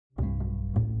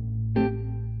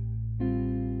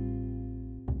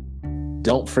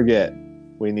don't forget,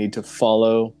 we need to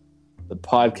follow the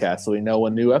podcast so we know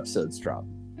when new episodes drop.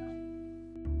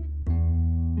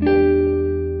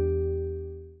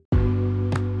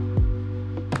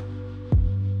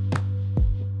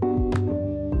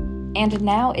 And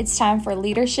now it's time for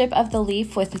Leadership of the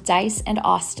Leaf with Dice and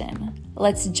Austin.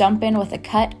 Let's jump in with a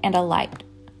cut and a light.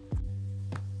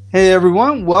 Hey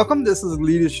everyone, welcome. This is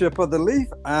Leadership of the Leaf.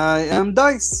 I am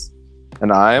Dice.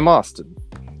 And I am Austin.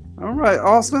 All right,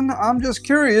 Austin, I'm just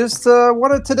curious,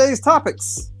 what are today's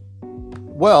topics?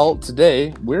 Well,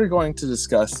 today we're going to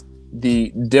discuss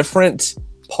the different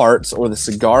parts or the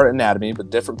cigar anatomy, but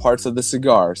different parts of the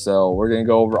cigar. So we're going to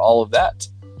go over all of that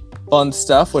fun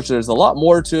stuff, which there's a lot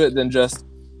more to it than just,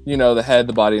 the head,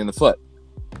 the body, and the foot.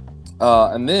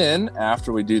 And then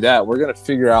after we do that, we're going to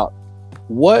figure out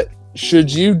what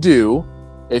should you do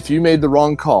if you made the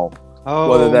wrong call,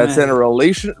 whether that's in a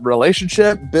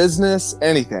relationship, business,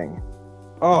 anything.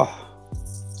 Oh,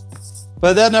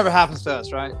 but that never happens to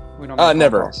us, right? We don't.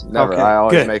 Never. Okay, I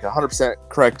always good. make 100%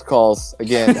 correct calls.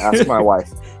 Again, ask my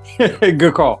wife.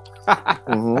 Good call.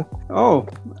 Mm-hmm. Oh.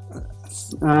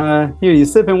 Here, you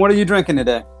sipping. What are you drinking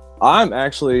today? I'm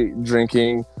actually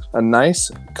drinking a nice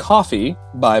coffee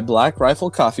by Black Rifle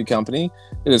Coffee Company.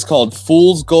 It is called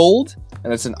Fool's Gold,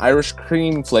 and it's an Irish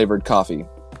cream flavored coffee.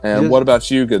 And what about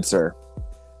you, good sir?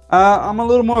 I'm a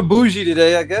little more bougie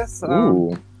today, I guess.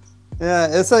 Ooh. Yeah,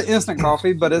 it's an instant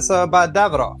coffee, but it's by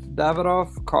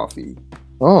Davidoff Coffee.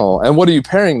 Oh, and what are you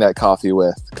pairing that coffee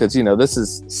with? Because, this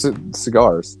is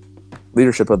cigars.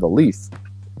 Leadership of the Leaf.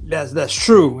 That's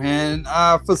true. And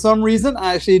for some reason,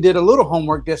 I actually did a little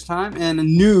homework this time and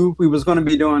knew we was going to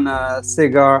be doing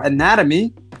cigar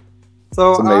anatomy.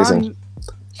 So it's amazing.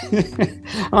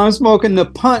 I'm smoking the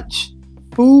Punch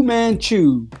Fu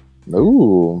Manchu.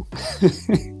 Ooh.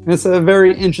 It's a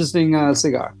very interesting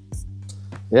cigar.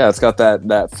 Yeah, it's got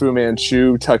that Fu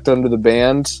Manchu tucked under the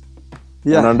band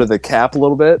and under the cap a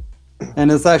little bit. And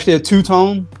it's actually a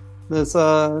two-tone. It's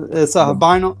a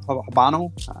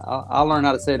Habano. I'll learn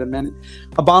how to say it in a minute.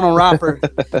 Habano wrapper.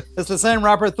 It's the same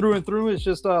wrapper through and through. It's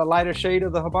just a lighter shade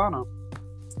of the Habano.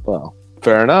 Well,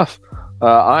 fair enough.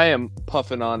 I am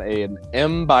puffing on an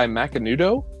M by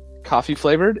Macanudo coffee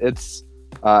flavored. It's,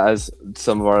 as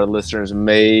some of our listeners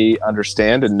may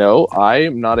understand and know, I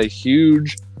am not a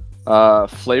huge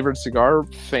flavored cigar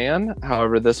fan.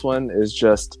 However, this one is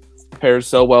just pairs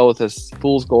so well with this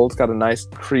Fool's Gold. It's got a nice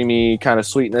creamy kind of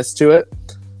sweetness to it.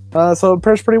 So it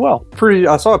pairs pretty well.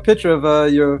 I saw a picture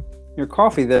of your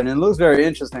coffee there, and it looks very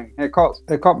interesting. It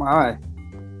caught my eye.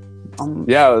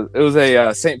 Yeah, it was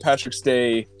a St. Patrick's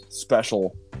Day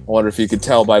special. I wonder if you could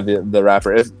tell by the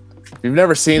wrapper. If you've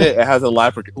never seen it, it has a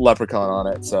leprechaun on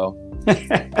it. So.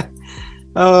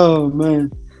 Oh man.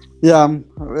 Yeah,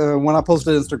 when I post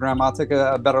to Instagram, I'll take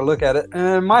a better look at it. And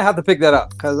I might have to pick that up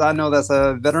because I know that's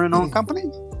a veteran-owned company.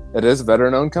 It is a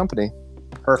veteran-owned company.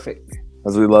 Perfect.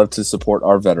 As we love to support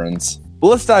our veterans.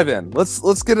 Well, let's dive in.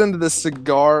 Let's get into the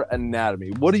cigar anatomy.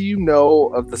 What do you know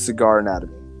of the cigar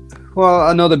anatomy? Well,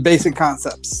 I know the basic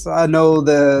concepts. I know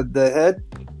the head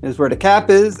is where the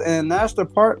cap is, and that's the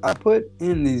part I put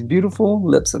in these beautiful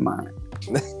lips of mine.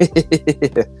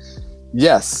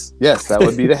 Yes, that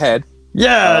would be the head.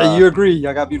 Yeah, you agree.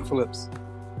 I got beautiful lips.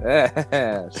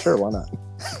 Sure, why not?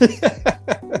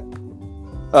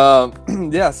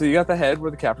 So you got the head where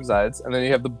the cap resides, and then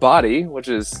you have the body, which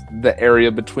is the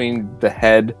area between the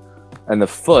head and the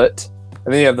foot.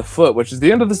 And then you have the foot, which is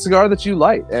the end of the cigar that you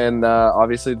light. And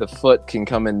obviously the foot can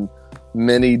come in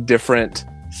many different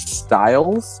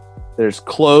styles. There's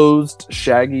closed,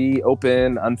 shaggy,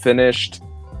 open, unfinished.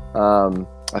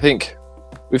 I think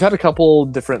we've had a couple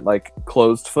different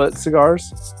closed foot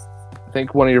cigars. I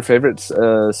think one of your favorites,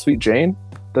 Sweet Jane.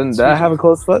 Doesn't that have a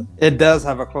closed foot? It does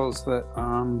have a closed foot.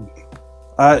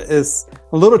 It's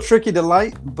a little tricky to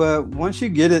light, but once you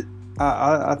get it,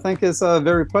 I think it's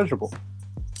very pleasurable.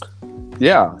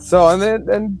 Yeah. So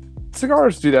and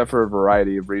cigars do that for a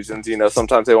variety of reasons.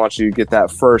 Sometimes they want you to get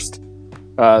that first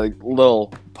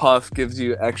little puff, gives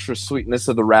you extra sweetness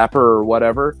of the wrapper or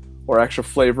whatever, or extra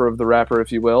flavor of the wrapper,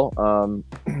 if you will.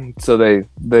 So they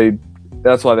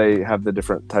that's why they have the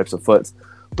different types of foots.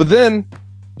 But then,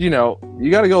 you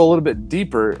got to go a little bit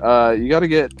deeper. You got to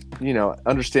get,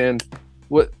 understand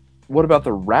what about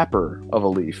the wrapper of a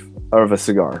leaf or of a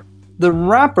cigar? The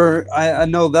wrapper, I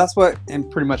know that's what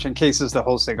pretty much encases the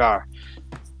whole cigar.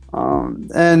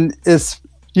 And it's,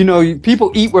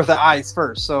 people eat with the eyes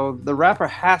first. So the wrapper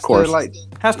has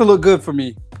to look good for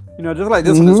me. Just like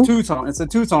this one is two-tone. It's a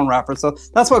two-tone wrapper. So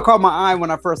that's what caught my eye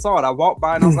when I first saw it. I walked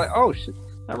by and I was like, oh shit,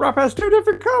 that wrapper has two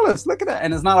different colors. Look at that.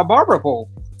 And it's not a barber pole.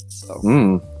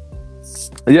 So.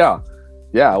 Yeah.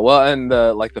 Yeah, well, and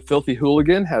like the Filthy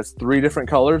Hooligan has 3 different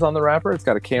colors on the wrapper. It's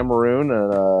got a Cameroon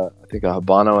and I think a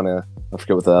Habano and I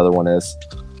forget what the other one is.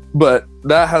 But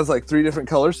that has like 3 different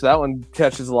colors. So that one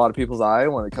catches a lot of people's eye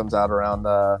when it comes out around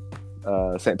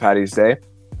St. Patty's Day.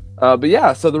 But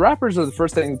yeah, so the wrappers are the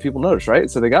first thing people notice, right?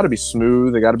 So they got to be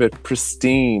smooth. They got to be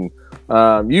pristine.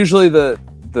 Usually the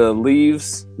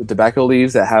leaves, the tobacco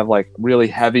leaves that have like really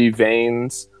heavy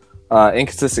veins,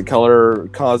 inconsistent color,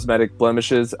 cosmetic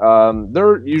blemishes,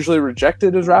 they're usually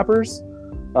rejected as wrappers,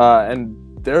 and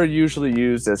they're usually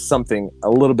used as something a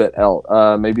little bit else,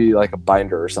 maybe like a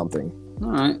binder or something. All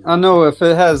right. I know if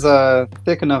it has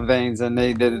thick enough veins and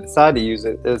they decide to use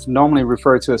it, it's normally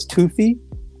referred to as toothy,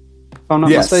 if I'm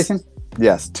not mistaken.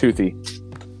 Yes, toothy.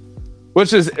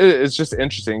 Which is, it's just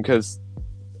interesting because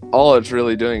all it's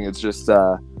really doing is just,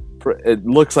 it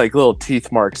looks like little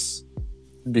teeth marks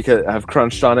because I've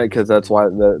crunched on it because that's why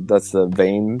that's the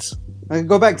veins. I can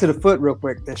go back to the foot real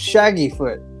quick. The shaggy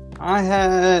foot.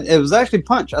 It was actually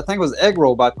Punch. I think it was Egg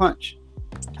Roll by Punch.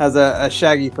 Has a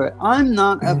shaggy foot. I'm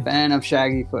not a fan of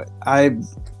shaggy foot. I,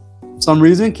 for some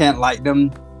reason, can't like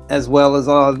them as well as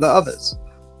all the others.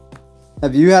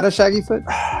 Have you had a shaggy foot?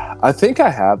 I think I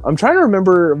have. I'm trying to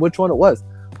remember which one it was.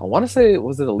 I want to say,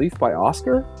 was it a Leaf by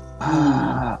Oscar?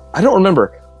 I don't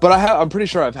remember. But I'm pretty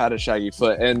sure I've had a shaggy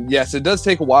foot, and yes, it does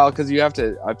take a while because you have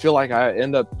to. I feel like I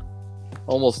end up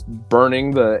almost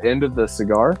burning the end of the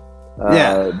cigar,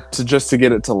 to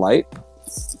get it to light.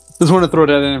 Just want to throw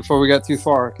that in before we got too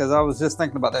far because I was just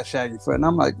thinking about that shaggy foot, and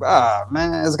I'm like,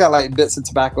 man, it's got like bits of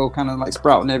tobacco kind of like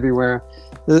sprouting everywhere.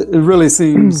 It really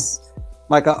seems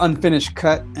like an unfinished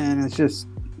cut, and it just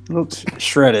looks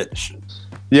shredded.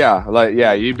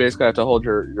 Yeah, you basically have to hold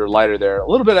your lighter there a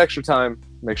little bit extra time,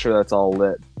 make sure that's all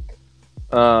lit.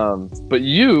 But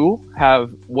you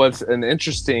have what's an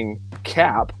interesting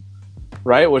cap,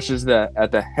 right? Which is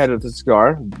at the head of the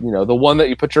cigar. You know, the one that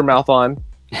you put your mouth on.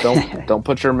 Don't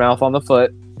put your mouth on the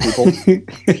foot, people.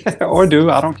 Or do,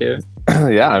 I don't care.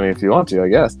 Yeah, I mean, if you want to, I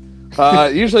guess.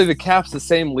 Usually the cap's the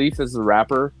same leaf as the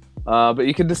wrapper, but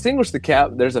you can distinguish the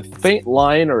cap. There's a faint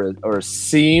line or a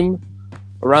seam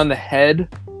around the head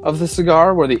of the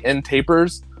cigar where the end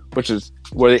tapers, which is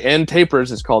where the end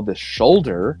tapers is called the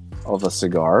shoulder of a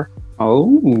cigar.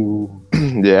 Oh.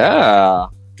 Yeah.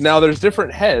 Now there's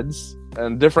different heads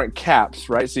and different caps,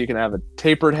 right? So you can have a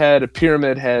tapered head, a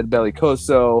pyramid head,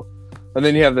 bellicoso, and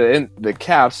then you have the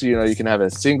caps. You know, you can have a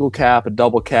single cap, a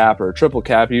double cap, or a triple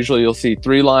cap. Usually you'll see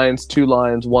 3 lines, 2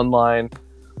 lines, 1 line.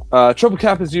 Triple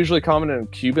cap is usually common in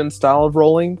Cuban style of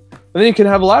rolling. And then you can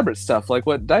have elaborate stuff like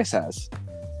what Dice has.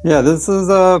 Yeah, this is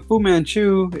Fu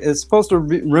Manchu. It's supposed to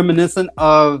be reminiscent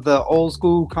of the old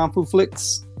school Kung Fu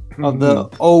flicks, of the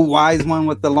old wise one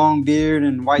with the long beard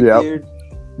and white beard.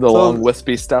 The long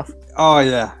wispy stuff. Oh,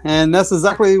 yeah. And that's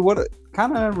exactly what it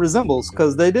kind of resembles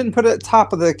because they didn't put it at the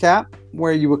top of the cap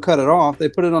where you would cut it off. They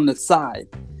put it on the side.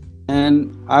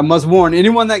 And I must warn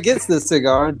anyone that gets this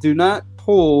cigar, do not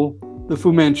pull the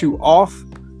Fu Manchu off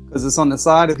because it's on the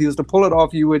side. If you was to pull it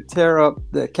off, you would tear up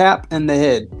the cap and the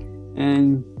head.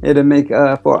 And it'll make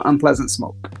for unpleasant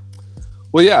smoke.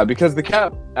 Well, yeah, because the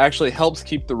cap actually helps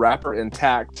keep the wrapper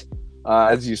intact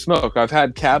as you smoke. I've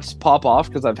had caps pop off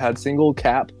because I've had single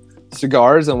cap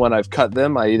cigars, and when I've cut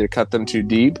them, I either cut them too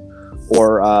deep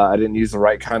or I didn't use the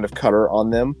right kind of cutter on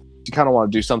them. You kind of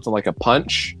want to do something like a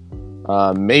punch,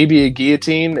 maybe a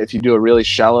guillotine if you do a really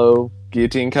shallow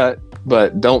guillotine cut,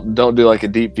 but don't do like a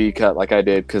deep V cut like I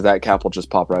did because that cap will just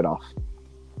pop right off.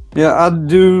 Yeah, I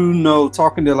do know,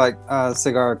 talking to like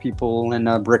cigar people in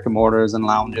brick and mortars and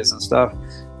lounges and stuff,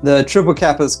 the triple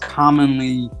cap is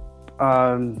commonly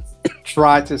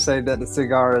tried to say that the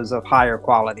cigar is of higher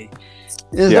quality.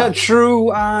 Is that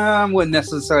true? I wouldn't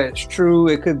necessarily say it's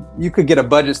true. You could get a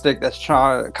budget stick that's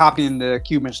copying the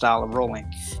Cuban style of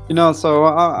rolling. You know, so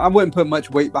I wouldn't put much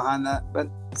weight behind that. But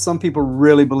some people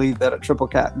really believe that a triple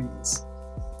cap means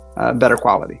better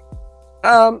quality.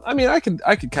 I mean, I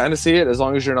could kind of see it as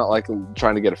long as you're not like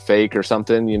trying to get a fake or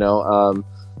something, you know.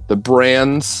 The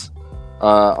brands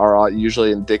are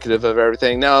usually indicative of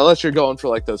everything. Now, unless you're going for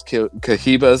like those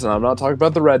Cohibas, and I'm not talking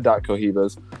about the red dot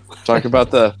Cohibas, I'm talking about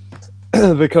the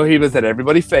Cohibas that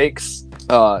everybody fakes.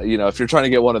 You know, if you're trying to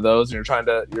get one of those and you're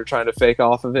trying to fake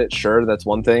off of it, sure, that's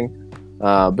one thing.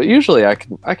 But usually I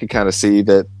could kind of see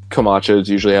that Camachos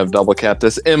usually have double cap.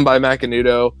 This M by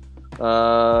Macanudo.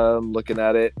 Looking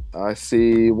at it, I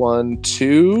see 1,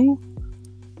 2.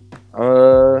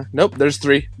 Nope, there's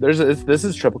 3. This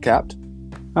is triple capped.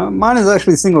 Mine is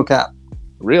actually single cap.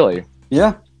 Really?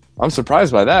 Yeah. I'm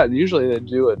surprised by that. Usually they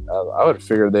do it. I would have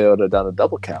figured they would have done a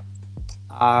double cap.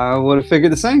 I would have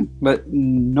figured the same, but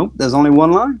nope. There's only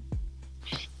 1 line.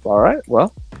 All right.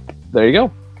 Well, there you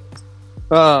go.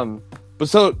 But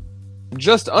so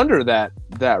just under that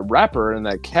wrapper and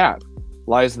that cap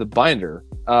lies the binder,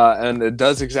 and it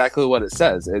does exactly what it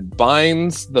says. It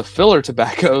binds the filler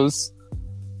tobaccos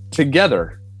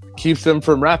together, keeps them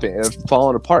from wrapping and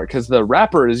falling apart, because the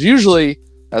wrapper is usually,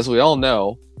 as we all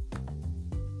know,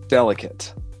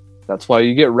 delicate. That's why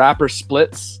you get wrapper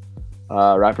splits.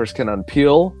 Wrappers can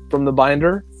unpeel from the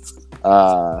binder.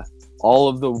 All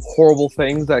of the horrible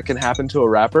things that can happen to a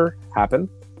wrapper happen.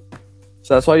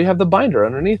 So that's why you have the binder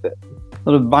underneath it.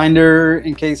 So the binder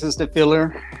encases the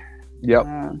filler. Yep.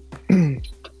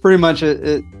 Pretty much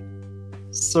it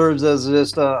serves as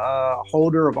just a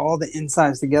holder of all the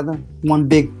insides together. One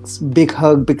big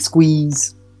hug, big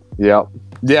squeeze. Yep.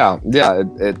 Yeah.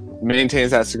 It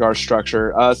maintains that cigar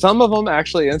structure. Some of them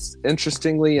actually,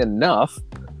 interestingly enough,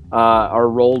 are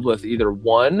rolled with either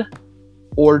 1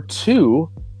 or 2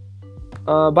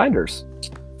 binders.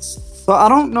 So I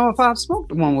don't know if I've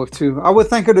smoked one with 2. I would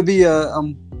think it would be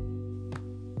a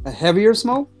heavier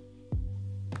smoke.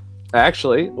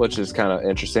 Actually, which is kind of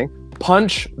interesting,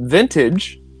 Punch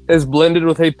Vintage is blended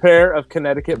with a pair of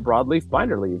Connecticut broadleaf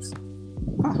binder leaves.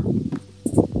 Huh.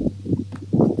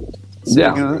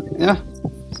 Yeah.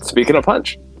 Speaking of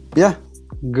Punch. Yeah.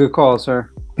 Good call,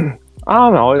 sir.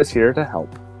 I'm always here to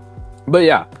help. But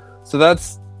yeah, so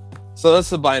that's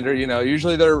the binder.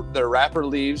 Usually they're wrapper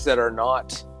leaves that are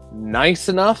not nice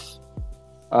enough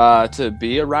to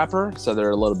be a wrapper, so they're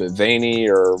a little bit veiny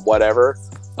or whatever.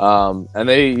 And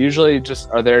they usually just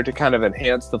are there to kind of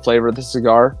enhance the flavor of the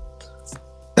cigar.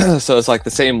 So it's like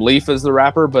the same leaf as the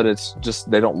wrapper, but it's just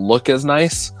they don't look as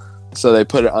nice. So they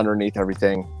put it underneath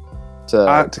everything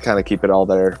to kind of keep it all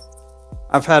there.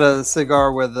 I've had a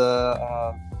cigar with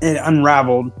it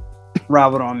unraveled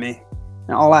on me,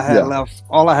 and all I had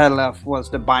left was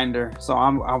the binder. So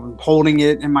I'm holding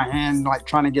it in my hand, like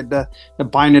trying to get the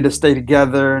binder to stay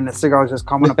together, and the cigar was just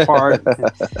coming apart.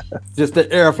 Just the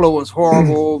airflow was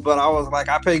horrible, but I was like,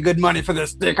 I paid good money for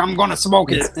this stick. I'm gonna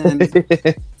smoke it. And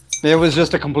it was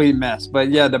just a complete mess.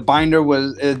 But yeah, the binder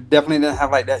it definitely didn't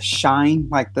have like that shine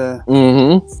like the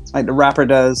wrapper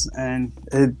does, and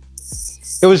it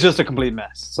was just a complete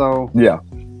mess. So yeah,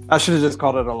 I should have just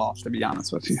called it a loss, to be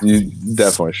honest with you. You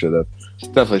definitely should have.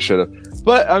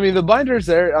 But I mean, the binders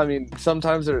there, I mean,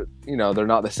 sometimes they're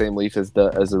not the same leaf as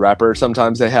the wrapper.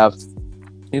 Sometimes they have,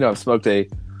 I've smoked a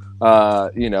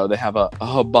they have a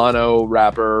Habano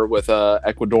wrapper with a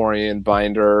Ecuadorian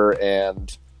binder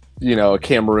and a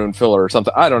Cameroon filler or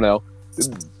something. I don't know.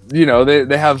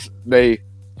 They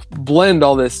blend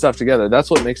all this stuff together. That's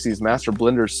what makes these master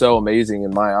blenders so amazing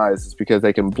in my eyes, is because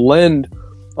they can blend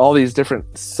all these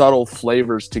different subtle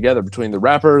flavors together between the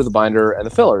wrapper, the binder, and the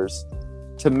fillers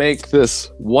to make this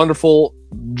wonderful,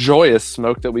 joyous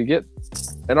smoke that we get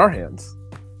in our hands.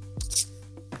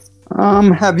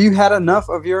 Have you had enough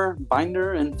of your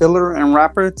binder and filler and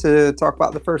wrapper to talk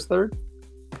about the first third?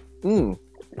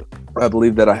 I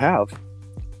believe that I have.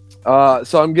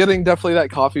 So I'm getting definitely that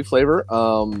coffee flavor.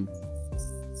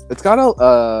 It's got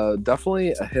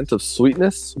definitely a hint of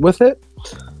sweetness with it.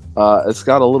 It's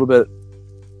got a little bit,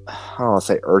 I don't want to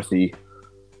say earthy.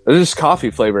 It's just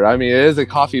coffee flavored. I mean, it is a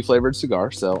coffee flavored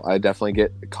cigar, so I definitely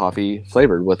get coffee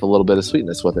flavored with a little bit of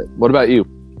sweetness with it. What about you?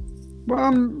 Well,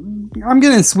 I'm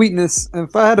getting sweetness.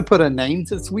 If I had to put a name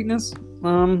to sweetness,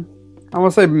 I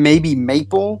would say maybe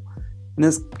maple. And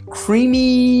this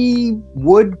creamy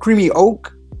wood, creamy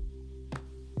oak.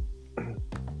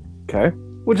 Okay.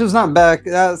 Which is not bad.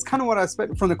 That's kind of what I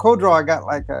expected from the cold draw. I got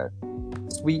like a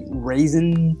sweet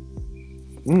raisin.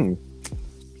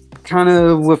 Kind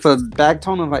of with a back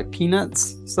tone of like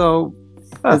peanuts. So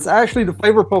it's actually the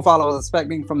flavor profile I was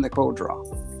expecting from the cold draw.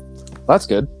 That's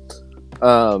good.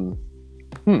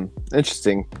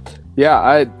 Interesting.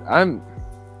 Yeah, I'm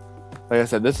like I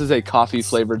said, this is a coffee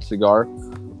flavored cigar.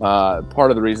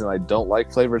 Part of the reason I don't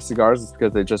like flavored cigars is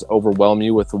because they just overwhelm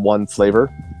you with one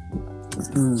flavor.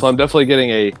 So I'm definitely getting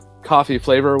a coffee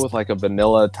flavor with like a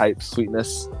vanilla type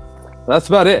sweetness. That's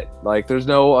about it. Like there's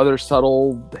no other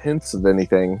subtle hints of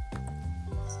anything.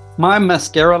 My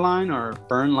mascara line or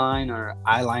burn line or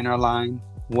eyeliner line,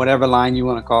 whatever line you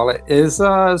want to call it, is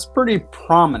pretty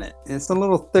prominent. It's a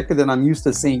little thicker than I'm used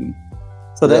to seeing.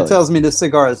 So that tells me this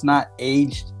cigar is not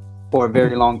aged for a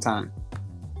very long time.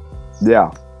 Yeah.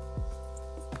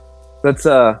 That's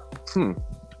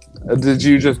did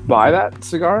you just buy that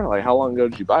cigar? Like how long ago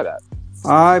did you buy that?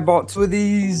 I bought 2 of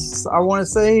these, I want to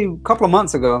say a couple of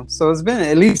months ago. So it's been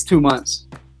at least 2 months.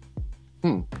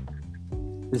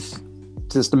 It's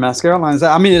just the mascara lines.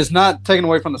 I mean, it's not taken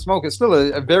away from the smoke. It's still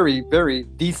a very, very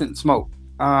decent smoke.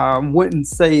 I wouldn't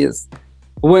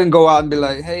go out and be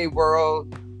like, hey,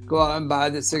 world, go out and buy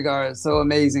this cigar. It's so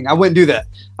amazing. I wouldn't do that.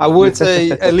 I would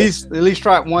say at least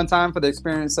try it one time for the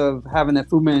experience of having that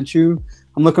Fu Manchu.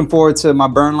 I'm looking forward to my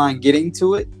burn line getting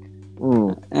to it.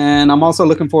 And I'm also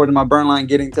looking forward to my burn line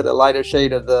getting to the lighter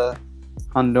shade of the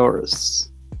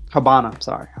Habana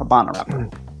wrapper.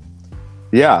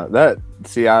 Yeah,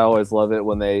 I always love it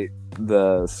when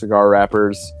the cigar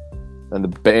wrappers and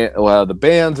the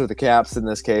bands or the caps in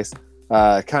this case,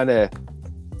 they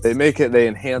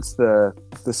enhance the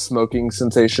smoking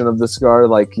sensation of the cigar.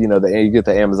 Like, you get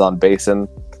the Amazon basin.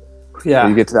 Yeah.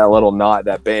 You get to that little knot,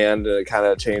 that band, and it kind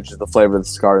of changes the flavor of the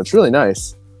cigar. It's really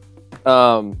nice.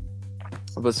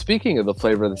 But speaking of the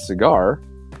flavor of the cigar,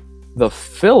 the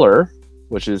filler,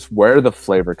 which is where the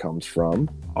flavor comes from.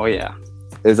 Oh, yeah.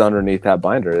 Is underneath that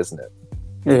binder, isn't it?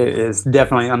 It is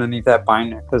definitely underneath that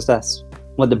binder, because that's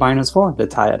what the binder's for, to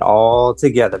tie it all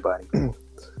together, buddy.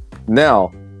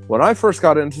 Now, when I first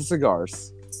got into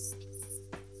cigars,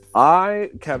 I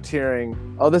kept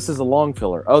hearing, oh, this is a long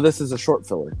filler. Oh, this is a short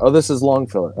filler. Oh, this is long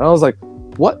filler. And I was like,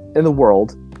 what in the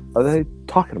world are they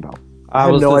talking about? I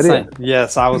had no idea.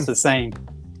 Yes, I was the same.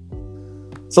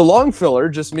 So long filler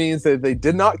just means that they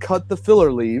did not cut the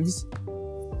filler leaves,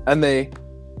 and they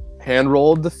hand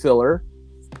rolled the filler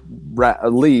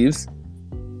leaves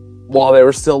while they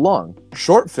were still long.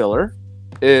 Short filler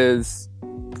is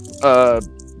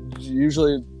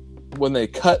usually when they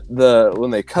cut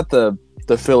the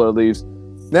filler leaves.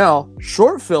 Now,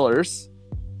 short fillers,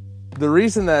 the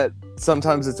reason that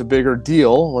sometimes it's a bigger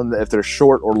deal if they're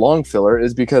short or long filler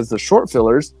is because the short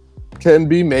fillers can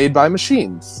be made by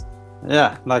machines.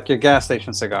 Yeah, like your gas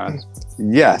station cigars.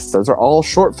 Yes, those are all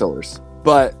short fillers.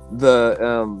 But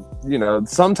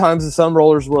sometimes some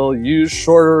rollers will use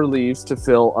shorter leaves to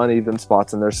fill uneven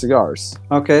spots in their cigars.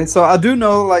 Okay, so I do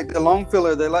know, like the long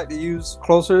filler, they like to use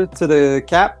closer to the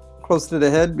cap, close to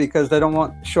the head, because they don't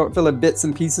want short filler bits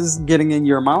and pieces getting in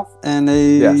your mouth. And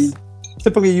they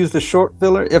typically use the short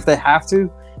filler, if they have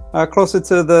to, closer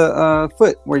to the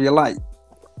foot where you light.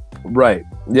 Right.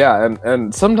 Yeah,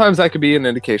 and sometimes that could be an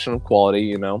indication of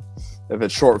quality. If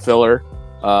it's short filler.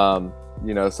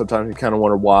 Sometimes you kind of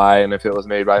wonder why, and if it was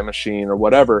made by a machine or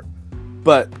whatever.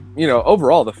 But,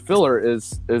 overall, the filler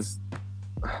is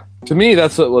to me,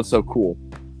 that's what's so cool.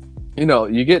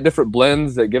 You get different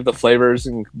blends that give the flavors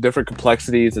and different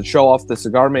complexities and show off the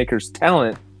cigar maker's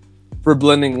talent for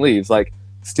blending leaves. Like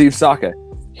Steve Saka,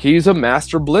 he's a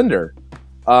master blender.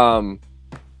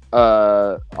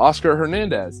 Oscar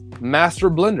Hernandez, master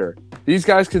blender. These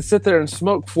guys could sit there and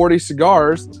smoke 40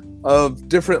 cigars of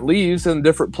different leaves and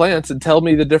different plants and tell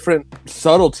me the different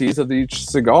subtleties of each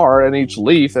cigar and each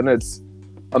leaf, and it's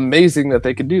amazing that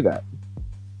they could do that.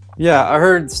 Yeah, I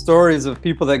heard stories of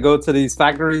people that go to these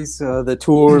factories, the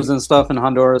tours and stuff in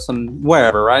Honduras and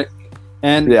wherever, right?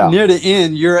 And near the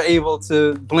end, you're able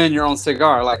to blend your own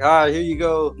cigar. Like, here you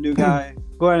go, new guy.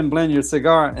 Go ahead and blend your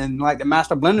cigar. And like the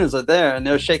master blenders are there and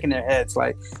they're shaking their heads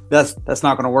like, that's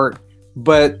not going to work.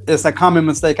 But it's a common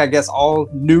mistake, I guess, all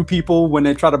new people, when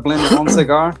they try to blend their own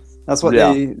cigar, that's what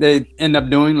they end up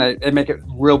doing. Like, they make it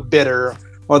real bitter,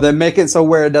 or they make it so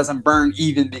where it doesn't burn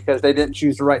even because they didn't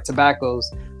choose the right tobaccos.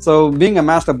 So being a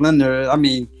master blender, I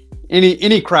mean,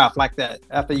 any craft like that,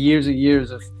 after years and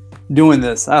years of doing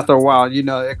this, after a while,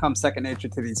 it comes second nature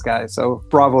to these guys. So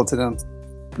bravo to them.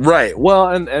 Right. Well,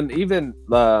 and even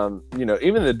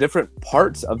even the different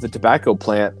parts of the tobacco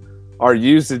plant are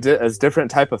used as different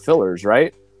type of fillers,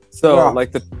 right? So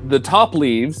like the top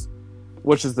leaves,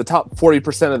 which is the top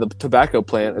 40% of the tobacco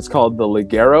plant, is called the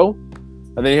Ligero,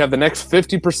 and then you have the next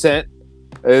 50%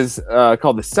 is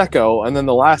called the Seco, and then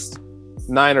the last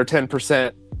 9 or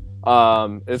 10%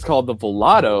 is called the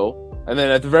Volado, and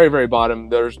then at the very, very bottom,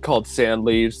 there's called sand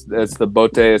leaves. It's the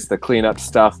Bote, it's the cleanup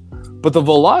stuff. But the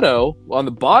Volado on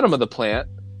the bottom of the plant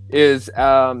is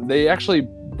they're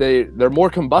more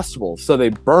combustible, so they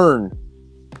burn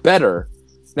better.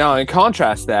 Now, in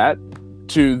contrast that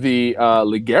to the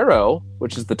Ligero,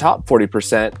 which is the top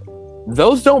 40%,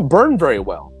 those don't burn very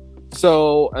well.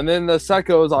 So, and then the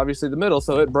Seco is obviously the middle,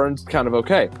 so it burns kind of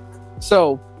okay.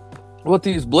 So what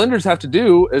these blenders have to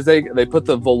do is they put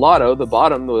the Volado, the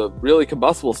bottom, the really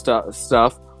combustible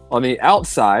stuff on the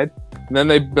outside, and then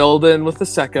they build in with the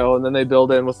Seco, and then they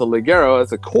build in with the Ligero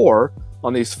as a core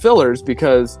on these fillers,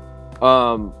 because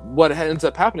what ends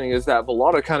up happening is that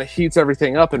Volado kind of heats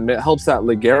everything up and it helps that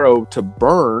Ligero to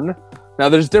burn. Now,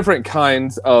 there's different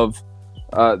kinds of,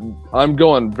 I'm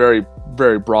going very,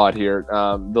 very broad here.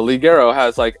 The Ligero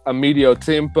has like a Medio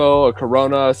Tiempo, a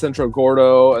Corona, a Centro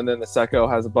Gordo, and then the Seco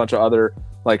has a bunch of other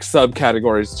like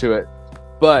subcategories to it.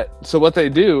 But so what they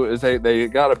do is they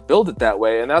got to build it that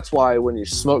way, and that's why when you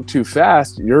smoke too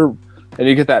fast, you're and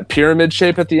you get that pyramid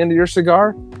shape at the end of your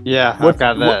cigar. Yeah, I've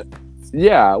got that.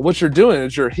 What you're doing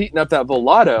is you're heating up that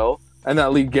Volato, and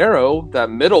that Ligero, that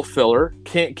middle filler,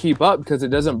 can't keep up because it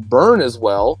doesn't burn as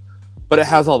well, but it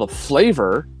has all the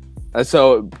flavor. And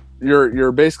so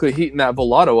you're basically heating that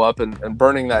Volato up and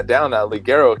burning that down. That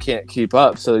Ligero can't keep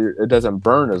up, so it doesn't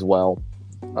burn as well.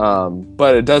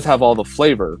 But it does have all the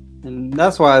flavor. And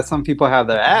that's why some people have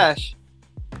their ash.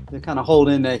 They kind of hold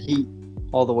in that heat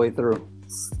all the way through.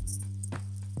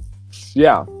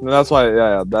 Yeah, that's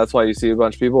why you see a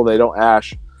bunch of people, they don't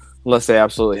ash unless they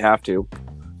absolutely have to.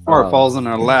 Or it falls in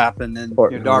her lap, and then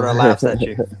your daughter laughs at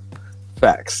you.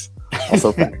 Facts.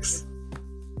 Also facts.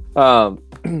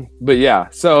 But yeah,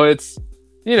 so it's,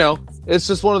 it's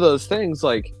just one of those things.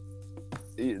 Like,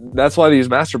 that's why these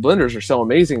master blenders are so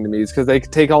amazing to me, is because they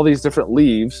take all these different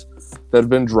leaves that have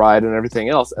been dried and everything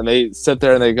else, and they sit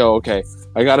there and they go, okay,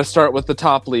 I got to start with the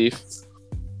top leaf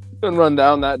and run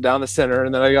down the center,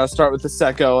 and then I got to start with the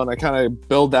Secco, and I kind of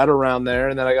build that around there,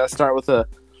 and then I got to start with the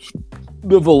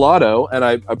Volato, and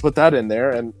I put that in there,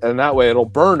 and that way it'll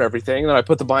burn everything. And then I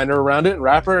put the binder around it and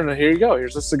wrapper, and here you go.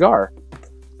 Here's a cigar.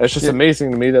 It's just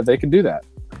amazing to me that they can do that.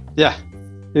 Yeah.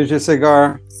 Here's your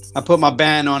cigar. I put my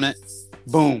band on it.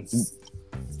 Boom.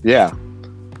 Yeah.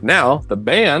 Now, the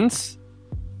bands.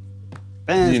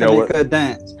 Bands to make her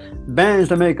dance. Bands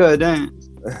to make her dance.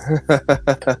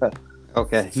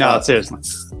 Okay. No, seriously.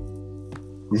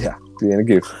 Yeah. Being a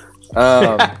goof.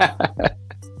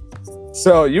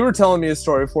 So you were telling me a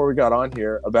story before we got on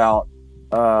here about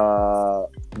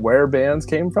where bands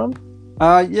came from?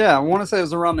 Yeah, I want to say it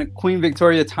was around the Queen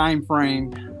Victoria time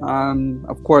frame.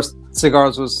 Of course,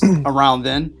 cigars was around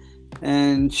then.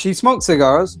 And she smoked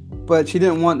cigars, but she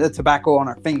didn't want the tobacco on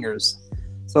her fingers.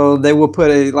 So they would put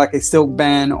a silk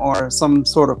band or some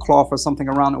sort of cloth or something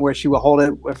around it where she would hold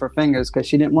it with her fingers because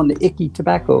she didn't want the icky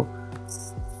tobacco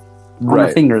on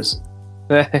her fingers.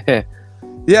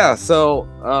 Yeah, so,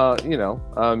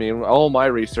 all my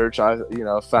research, I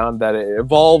found that it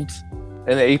evolved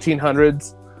in the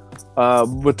 1800s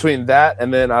between that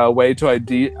and then a way to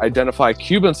identify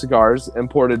Cuban cigars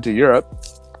imported to Europe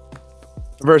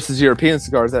versus European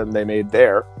cigars that they made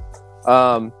there.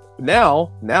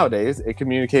 Nowadays, it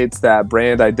communicates that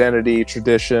brand identity,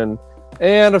 tradition,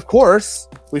 and of course,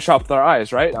 we shop with our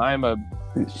eyes, right? I'm a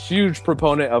huge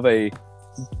proponent of a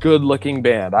good-looking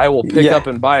band. I will pick up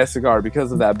and buy a cigar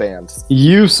because of that band.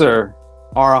 You, sir,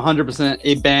 are 100%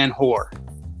 a band whore.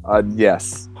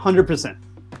 Yes. 100%.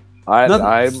 I'm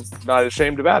not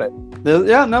ashamed about it.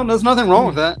 There's nothing wrong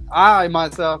with that. I,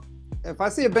 myself, if I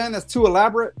see a band that's too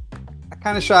elaborate, I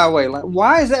kind of shy away. Like,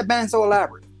 why is that band so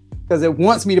elaborate? Because it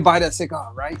wants me to buy that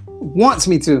cigar, right? It wants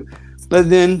me to. But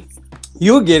then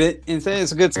you'll get it and say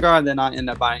it's a good cigar, and then I end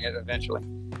up buying it eventually.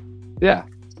 Yeah.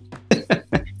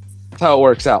 That's how it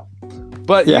works out.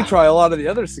 But you try a lot of the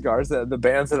other cigars, the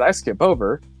bands that I skip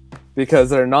over, because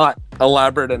they're not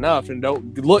elaborate enough and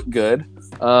don't look good.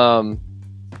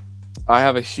 I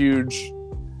have a huge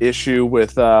issue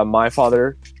with My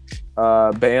Father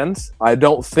bands. I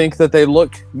don't think that they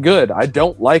look good. I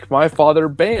don't like My Father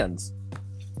bands.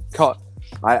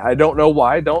 I don't know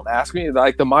why. Don't ask me.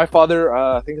 Like the My Father,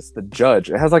 I think it's the Judge.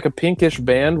 It has like a pinkish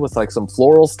band with like some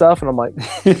floral stuff, and I'm like,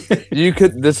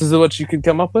 this is what you could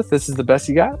come up with? This is the best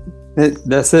you got?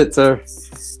 That's it, sir.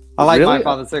 I like My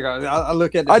Father cigars. I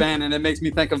look at the band and it makes me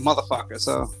think of motherfucker.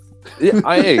 So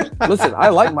yeah, listen, I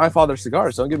like My Father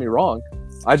cigars. Don't get me wrong.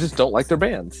 I just don't like their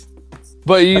bands.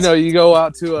 But you go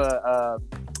out to a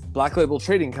Black Label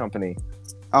Trading Company.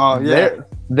 Oh yeah,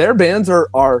 their bands are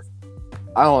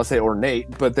I don't want to say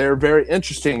ornate, but they're very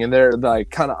interesting and they're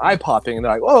like kind of eye popping. And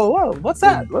they're like, whoa, what's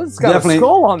that? It's got a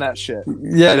skull on that shit.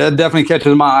 Yeah, that definitely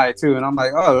catches my eye too. And I'm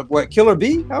like, oh, what, Killer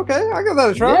Bee? Okay, I got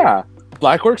that a try. Yeah.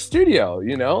 Blackwork Studio,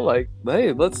 like,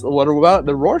 hey, what about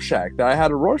the Rorschach? I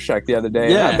had a Rorschach the other day,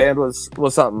 and that band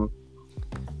was something.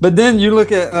 But then you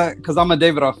look at, because I'm a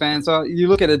Davidoff fan, so you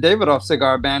look at a Davidoff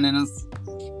cigar band, and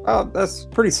that's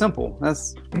pretty simple.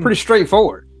 That's pretty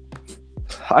straightforward.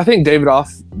 I think Davidoff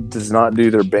does not do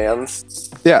their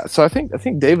bands. Yeah, so I think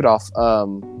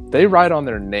Davidoff, they ride on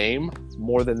their name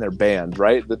more than their band,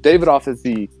 right? The Davidoff is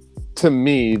to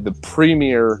me, the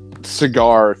premier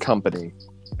cigar company.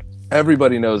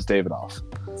 Everybody knows Davidoff.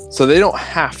 So they don't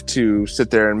have to sit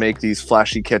there and make these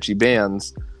flashy, catchy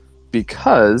bands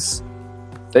because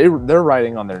they're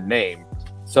riding on their name.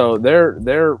 So they're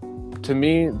to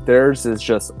me, theirs is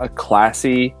just a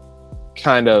classy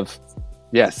kind of,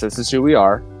 yes, this is who we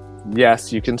are.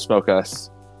 Yes, you can smoke us,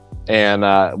 and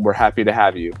we're happy to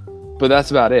have you. But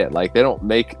that's about it. Like they don't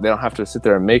have to sit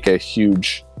there and make a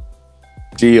huge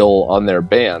deal on their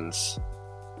bands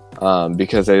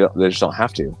because they just don't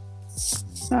have to.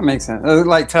 That makes sense.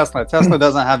 Like Tesla. Tesla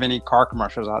doesn't have any car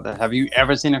commercials out there. Have you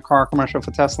ever seen a car commercial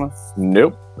for Tesla?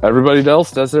 Nope. Everybody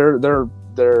else does their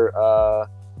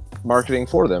marketing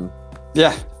for them.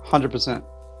 Yeah, 100%.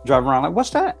 Drive around like, what's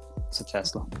that? It's a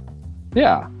Tesla.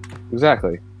 Yeah,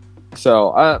 exactly.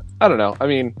 So I don't know. I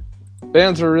mean,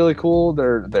 bands are really cool.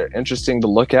 They're interesting to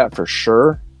look at for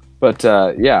sure. But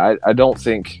yeah, I don't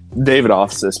think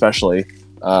Davidoffs especially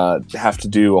have to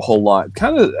do a whole lot.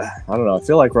 Kind of, I don't know. I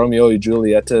feel like Romeo y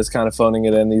Julieta is kind of phoning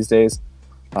it in these days.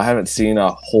 I haven't seen a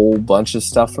whole bunch of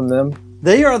stuff from them.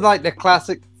 They are like the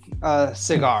classic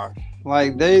cigar.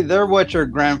 Like they're what your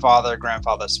grandfather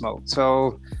smoked.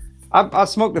 So I've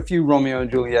smoked a few Romeo and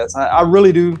Juliets. I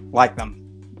really do like them.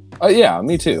 Yeah,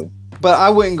 me too. But I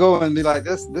wouldn't go and be like,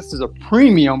 this is a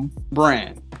premium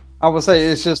brand. I would say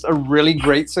it's just a really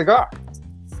great cigar.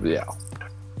 Yeah.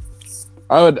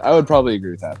 I would probably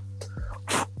agree with that.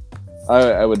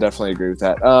 I would definitely agree with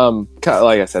that.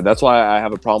 Like I said, that's why I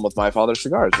have a problem with My Father's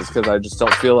cigars. It's because I just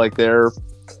don't feel like they're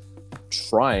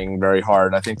trying very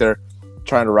hard. I think they're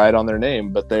trying to ride on their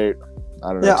name, but I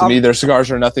don't know. To me, their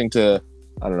cigars are nothing to,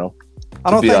 I don't know. I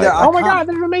don't think they're oh my God,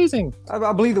 they're amazing.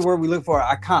 I believe the word we look for,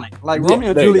 iconic. Like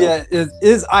Romeo and Juliet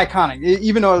is iconic.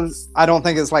 Even though I don't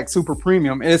think it's like super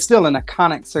premium, it's still an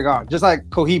iconic cigar. Just like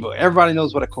Cohiba. Everybody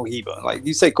knows what a Cohiba. Like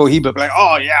you say Cohiba, like,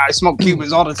 oh yeah, I smoke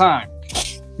Cubans all the time.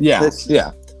 Yeah,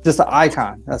 yeah. Just an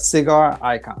icon, a cigar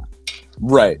icon.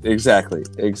 Right, exactly.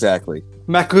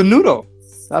 Macanudo,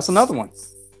 that's another one.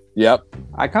 Yep.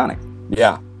 Iconic.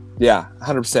 Yeah,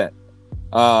 100%.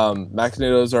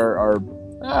 Macanudos are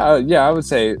yeah, I would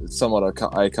say somewhat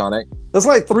iconic. There's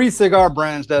like 3 cigar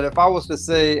brands that if I was to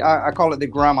say, I call it the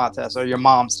grandma test or your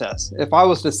mom's test. If I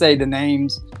was to say the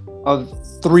names of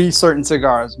 3 certain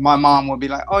cigars, my mom would be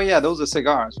like, oh yeah, those are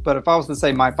cigars. But if I was to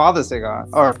say my father's cigar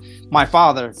or my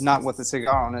father, not with the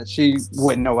cigar on it, she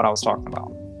wouldn't know what I was talking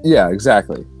about. Yeah,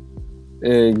 exactly.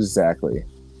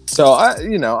 So I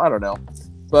don't know.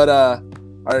 But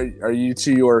are you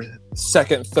to your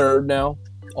second, third now?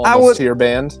 Almost to your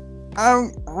band?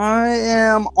 I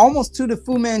am almost to the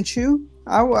Fu Manchu.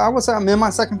 I would say I'm in my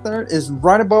second, third. It's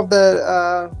right above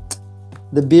the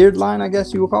beard line, I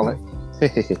guess you would call it.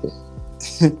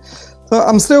 So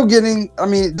I'm still getting. I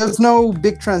mean, there's no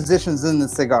big transitions in the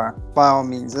cigar by all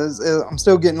means. I'm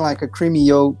still getting like a creamy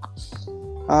yolk.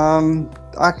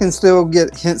 I can still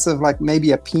get hints of like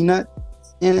maybe a peanut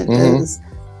in it.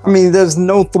 I mean, there's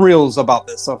no thrills about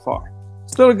this so far.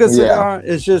 Still a good cigar.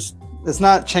 Yeah. It's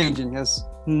not changing. It's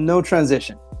no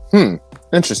transition.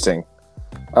 Interesting.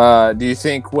 Do you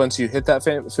think once you hit that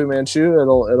Fu Manchu,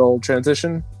 it'll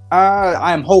transition?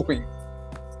 I am hoping.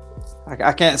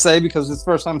 I can't say because it's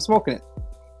the first time smoking it.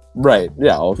 Right.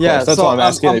 Yeah. Of course. That's why I'm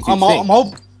asking if you think. I'm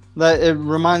hoping that it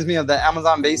reminds me of the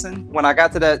Amazon basin. When I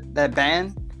got to that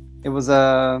band, it was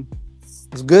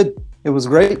good. It was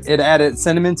great. It added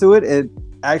cinnamon to it. It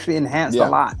actually enhanced a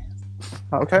lot.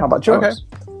 Okay. How about yours?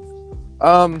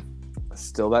 Okay.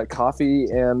 Still that coffee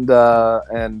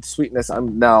and sweetness.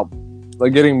 I'm now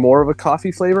like getting more of a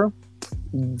coffee flavor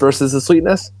versus the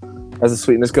sweetness as the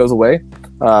sweetness goes away.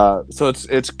 So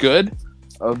it's good,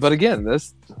 but again,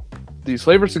 these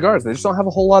flavored cigars, they just don't have a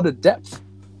whole lot of depth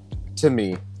to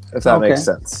me, if that makes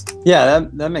sense. Yeah,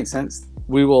 that makes sense.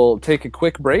 We will take a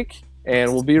quick break,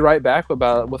 and we'll be right back with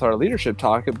our leadership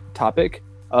topic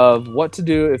of what to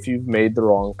do if you've made the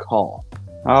wrong call.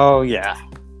 Oh yeah.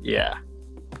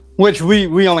 Which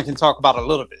we only can talk about a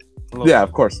little bit.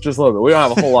 Of course, just a little bit. We don't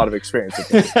have a whole lot of experience with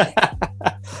this.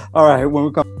 All right, when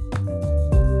we come.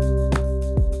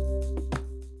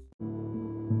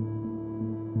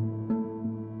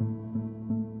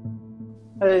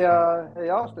 Hey,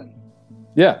 Austin.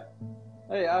 Yeah.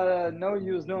 Hey, I know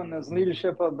you was doing this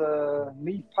leadership of the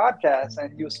Leaf podcast,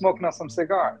 and you were smoking on some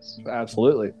cigars.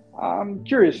 Absolutely. I'm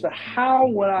curious, how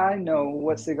would I know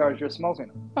what cigars you're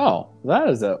smoking? Oh, that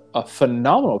is a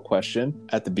phenomenal question.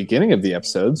 At the beginning of the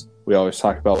episodes, we always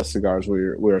talk about what cigars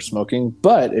we are smoking.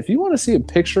 But if you want to see a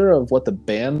picture of what the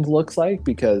band looks like,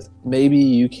 because maybe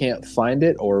you can't find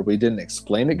it or we didn't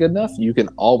explain it good enough, you can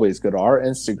always go to our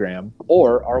Instagram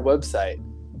or our website,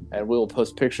 and we'll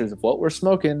post pictures of what we're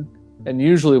smoking and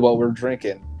usually what we're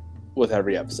drinking with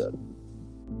every episode.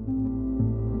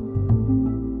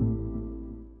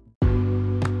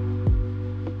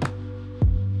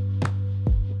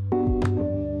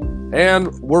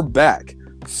 And we're back.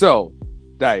 So,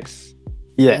 Dice,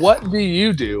 what do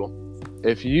you do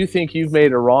if you think you've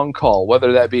made a wrong call,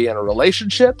 whether that be in a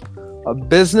relationship, a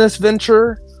business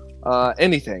venture,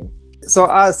 anything? So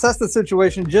I assessed the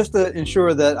situation just to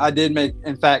ensure that I did make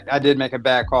a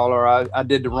bad call, or I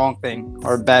did the wrong thing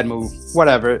or a bad move,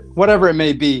 whatever it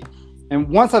may be. And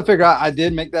once I figure out I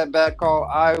did make that bad call,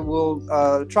 I will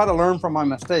try to learn from my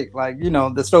mistake. Like,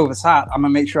 the stove is hot. I'm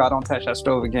gonna make sure I don't touch that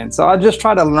stove again. So I just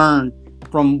try to learn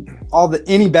from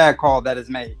any bad call that is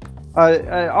made.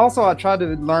 I try to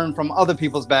learn from other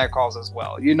people's bad calls as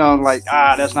well. Like,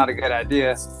 that's not a good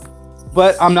idea.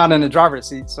 But I'm not in the driver's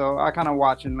seat, so I kind of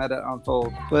watch and let it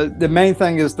unfold. But the main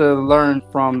thing is to learn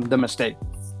from the mistake,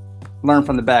 learn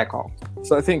from the bad call.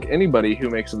 So I think anybody who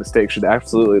makes a mistake should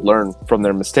absolutely learn from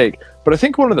their mistake. But I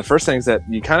think one of the first things that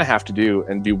you kind of have to do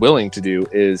and be willing to do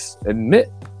is admit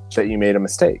that you made a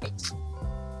mistake.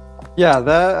 Yeah,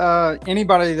 that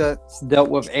anybody that's dealt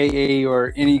with AA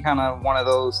or any kind of one of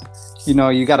those,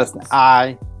 you got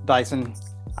to, Dyson,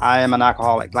 I am an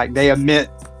alcoholic. Like, they admit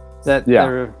that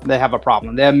they have a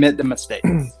problem. They admit the mistake.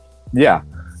 Yeah.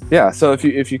 So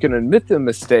if you can admit the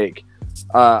mistake,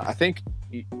 I think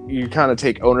you kind of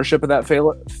take ownership of that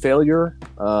failure,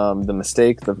 the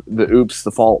mistake, the oops,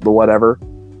 the fault, the whatever.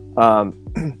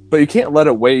 But you can't let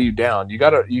it weigh you down. You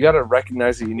gotta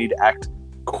recognize that you need to act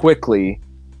quickly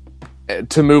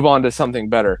to move on to something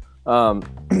better.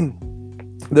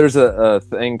 There's a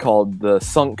thing called the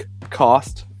sunk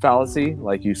cost fallacy.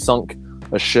 Like, you sunk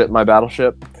a ship, my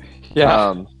battleship.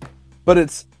 Yeah. But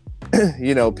it's,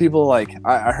 people like,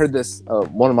 I heard this,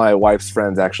 one of my wife's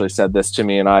friends actually said this to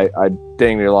me, and I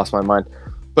dang near lost my mind.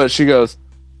 But she goes,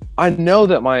 I know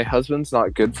that my husband's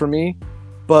not good for me,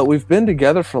 but we've been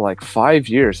together for like 5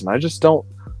 years, and I don't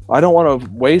want to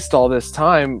waste all this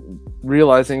time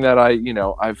realizing that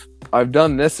I've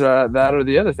done this or that or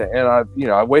the other thing, and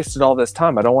I wasted all this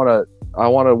time. I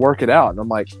want to work it out. And I'm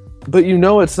like, but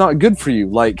it's not good for you.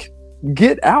 Like,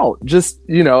 get out, just,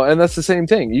 and that's the same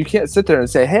thing. You can't sit there and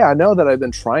say, hey, I know that I've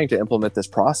been trying to implement this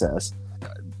process,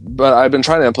 but I've been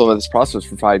trying to implement this process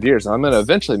for 5 years, and I'm going to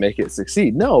eventually make it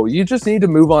succeed. No, you just need to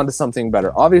move on to something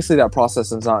better. Obviously that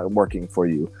process is not working for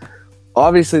you.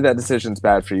 Obviously that decision's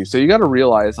bad for you. So you got to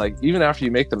realize, like, even after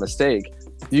you make the mistake,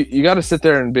 you got to sit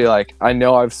there and be like, I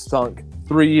know I've sunk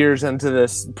 3 years into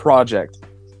this project.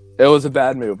 It was a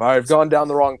bad move. I've gone down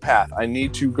the wrong path. I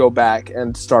need to go back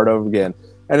and start over again.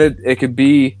 And it could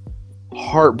be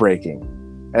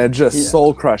heartbreaking and just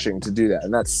soul crushing to do that.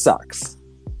 And that sucks.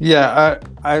 Yeah.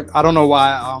 I don't know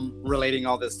why I'm relating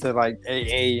all this to like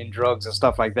AA and drugs and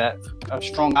stuff like that.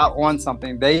 Strung out on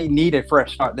something, they need a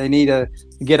fresh start. They need to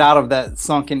get out of that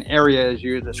sunken area as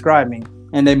you're describing.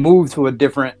 And they move to a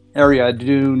different area, a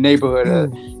new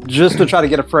neighborhood, just to try to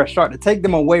get a fresh start, to take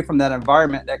them away from that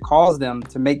environment that caused them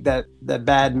to make that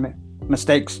bad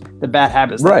mistakes, the bad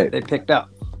habits that they picked up.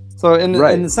 So in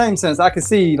the same sense, I can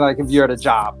see, like, if you're at a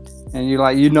job and you're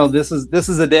like, this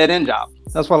is a dead end job.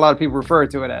 That's what a lot of people refer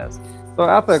to it as. So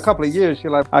after a couple of years,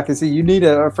 you're like, I can see you need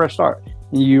a fresh start.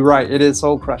 And you're right, it is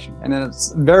soul crushing, and then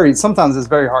sometimes it's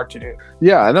very hard to do.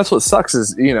 Yeah, and that's what sucks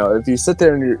is, if you sit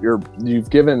there and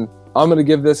you've given, I'm going to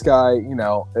give this guy, I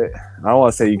don't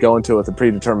want to say you go into it with a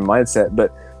predetermined mindset,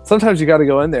 but sometimes you got to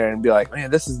go in there and be like, man,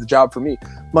 this is the job for me.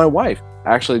 My wife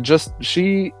actually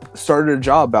she started a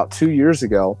job about 2 years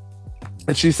ago.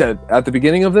 And she said at the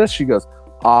beginning of this, she goes,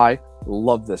 I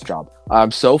love this job. I'm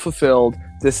so fulfilled.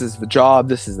 This is the job.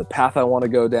 This is the path I want to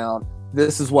go down.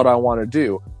 This is what I want to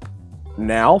do.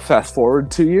 Now, fast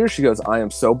forward 2 years, she goes, I am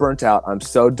so burnt out. I'm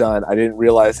so done. I didn't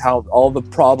realize how all the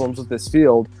problems with this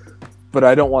field, but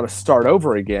I don't want to start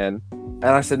over again. And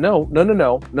I said, no,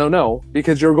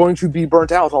 because you're going to be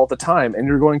burnt out all the time, and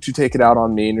you're going to take it out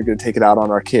on me, and you're going to take it out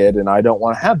on our kid, and I don't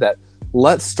want to have that.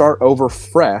 Let's start over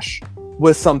fresh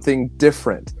with something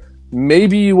different.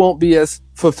 Maybe you won't be as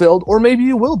fulfilled, or maybe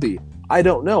you will be. I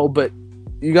don't know, but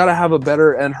you got to have a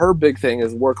better, and her big thing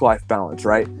is work-life balance,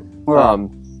 right?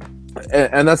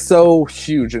 And that's so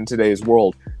huge in today's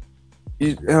world.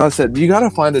 And I said, you got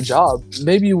to find a job.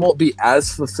 Maybe you won't be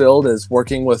as fulfilled as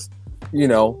working with,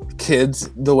 kids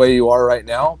the way you are right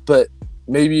now, but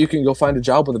maybe you can go find a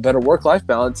job with a better work-life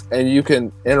balance, and you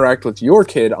can interact with your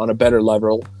kid on a better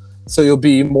level, so you'll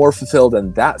be more fulfilled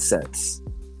in that sense.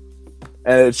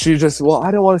 And she just, well,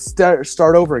 I don't want to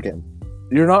start over again.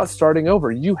 You're not starting over.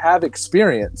 You have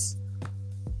experience.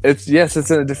 It's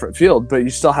in a different field, but you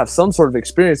still have some sort of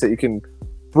experience that you can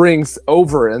bring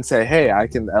over and say, hey, I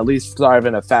can at least thrive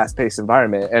in a fast-paced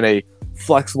environment and a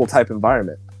flexible type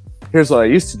environment. Here's what I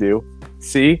used to do.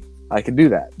 See, I can do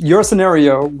that. Your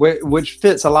scenario, which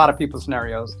fits a lot of people's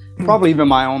scenarios, probably even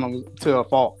my own to a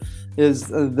fault, is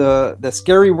the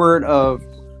scary word of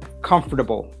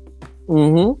comfortable.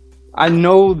 Mm-hmm. I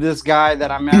know this guy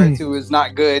that I'm married to is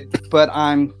not good, but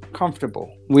I'm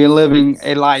comfortable. We're living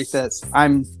a life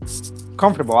I'm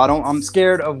comfortable. I'm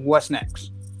scared of what's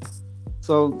next.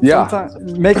 So Yeah.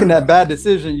 sometimes making that bad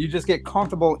decision, you just get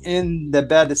comfortable in the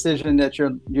bad decision that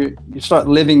you start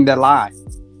living that lie.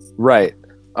 Right.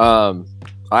 I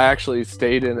actually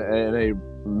stayed in a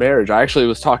marriage. I actually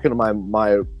was talking to my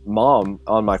mom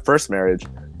on my first marriage,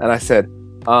 and I said,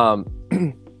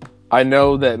 I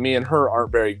know that me and her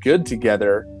aren't very good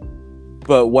together,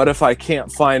 but what if I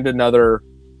can't find another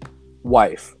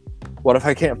wife? What if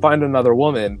I can't find another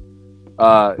woman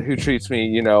who treats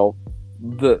me,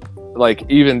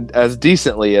 even as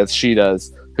decently as she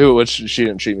does? Which she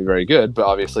didn't treat me very good, but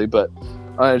obviously. But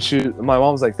my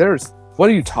mom was like, what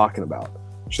are you talking about?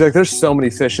 She's like, there's so many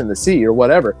fish in the sea or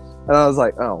whatever. And I was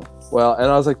like, oh, well, and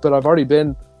I was like, but I've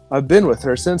been with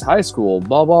her since high school,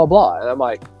 blah, blah, blah. And I'm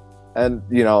like,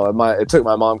 it took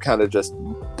my mom kind of just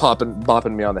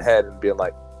bopping me on the head and being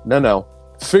like, no,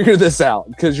 figure this out,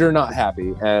 because you're not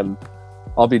happy, and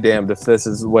I'll be damned if this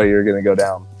is the way you're going to go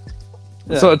down.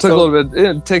 Yeah, so it took a little bit,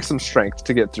 it takes some strength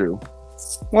to get through.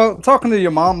 Well, talking to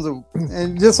your moms,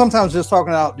 and just sometimes just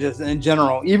talking out just in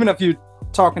general, even if you're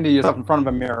talking to yourself in front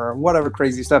of a mirror or whatever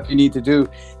crazy stuff you need to do,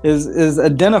 is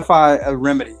identify a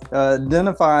remedy,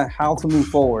 identify how to move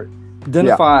forward,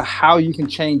 identify how you can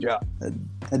change up,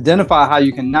 identify how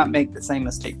you can not make the same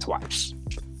mistake twice.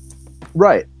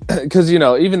 Right. Because,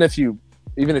 even if you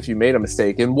made a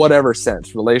mistake in whatever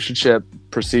sense, relationship,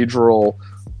 procedural,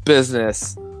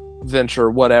 business, venture,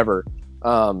 whatever,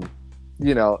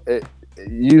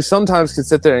 you sometimes can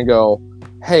sit there and go,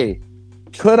 hey,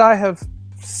 could I have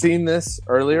seen this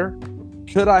earlier?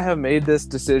 Could I have made this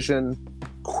decision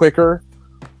quicker?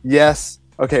 Yes.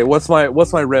 Okay, what's my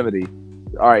remedy?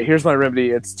 All right, here's my remedy.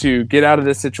 It's to get out of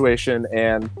this situation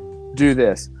and do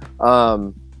this.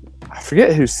 I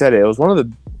forget who said it. It was one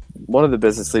of the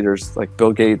business leaders, like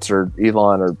Bill Gates or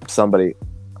Elon or somebody.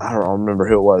 I don't remember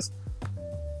who it was.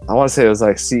 I want to say it was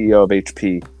like CEO of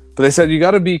HP. But they said you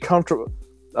got to be comfortable.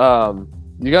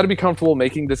 You got to be comfortable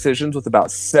making decisions with about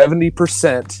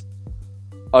 70%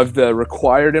 of the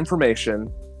required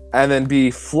information, and then be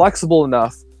flexible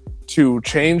enough to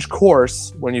change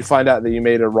course when you find out that you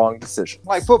made a wrong decision.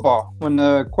 Like football, when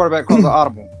the quarterback calls the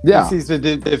audible. Yeah. He sees the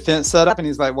defense set up, and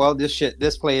he's like, well,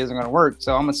 this play isn't going to work,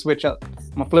 so I'm going to switch up.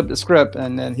 I'm going to flip the script,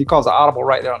 and then he calls the audible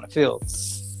right there on the field.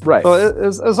 Right. So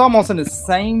it's almost in the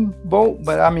same boat,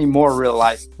 but I mean more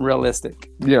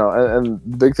realistic. And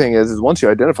the big thing is once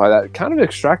you identify that, kind of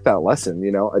extract that lesson,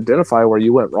 identify where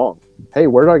you went wrong. Hey,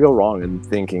 where did I go wrong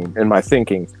in my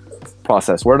thinking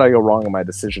process? Where did I go wrong in my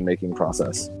decision-making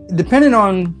process? Depending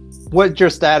on what your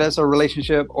status or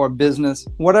relationship or business,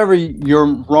 whatever your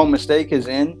wrong mistake is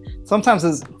in,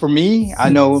 sometimes for me, I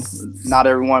know not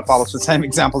everyone follows the same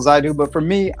examples I do, but for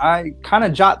me, I kind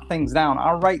of jot things down.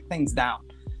 I'll write things down.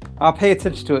 I'll pay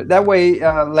attention to it. That way,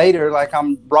 later, like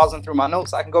I'm browsing through my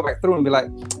notes, I can go back through and be like,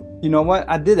 you know what?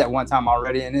 I did that one time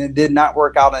already, and it did not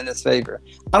work out in its favor.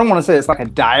 I don't want to say it's like a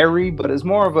diary, but it's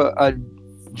more of a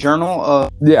journal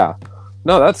of. Yeah.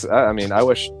 No,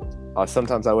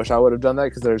 sometimes I wish I would have done that,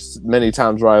 because there's many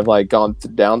times where I've like gone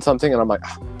down something and I'm like,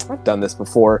 I've done this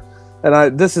before.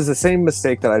 And this is the same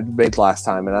mistake that I made last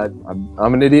time, and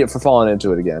I'm an idiot for falling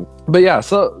into it again. But yeah,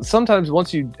 so sometimes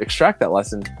once you extract that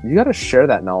lesson, you got to share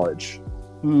that knowledge.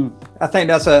 I think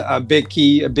that's a big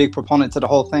key, a big proponent to the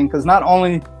whole thing, because not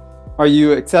only are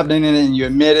you accepting it and you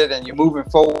admit it and you're moving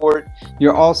forward,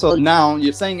 you're also now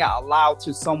you're saying it out loud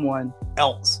to someone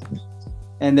else.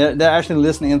 And they're actually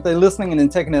listening. If they're listening and then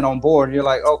taking it on board, you're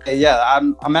like, okay, yeah,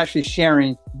 I'm actually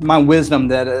sharing my wisdom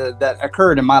that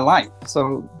occurred in my life.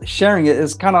 So sharing it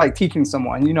is kind of like teaching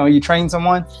someone. You train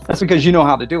someone, that's because you know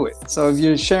how to do it. So if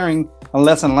you're sharing a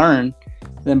lesson learned,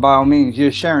 then by all means,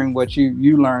 you're sharing what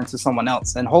you learned to someone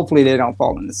else, and hopefully they don't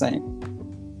fall in the same.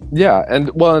 Yeah, and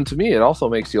to me, it also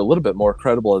makes you a little bit more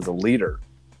credible as a leader.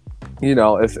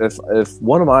 If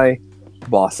one of my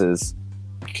bosses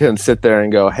can sit there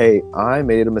and go, hey, I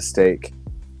made a mistake,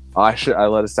 I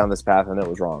led us down this path and it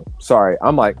was wrong, sorry,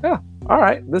 I'm like, yeah, all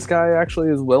right, this guy actually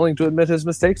is willing to admit his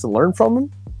mistakes and learn from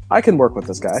them. I can work with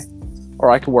this guy,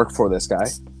 or I can work for this guy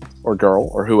or girl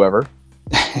or whoever.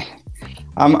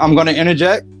 I'm going to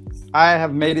interject. I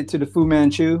have made it to the Fu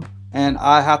Manchu, and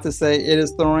I have to say it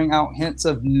is throwing out hints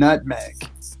of nutmeg.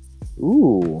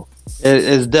 Ooh. It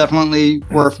is definitely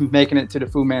worth making it to the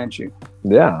Fu Manchu.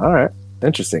 Yeah, all right.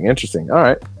 Interesting. All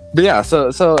right. But yeah, so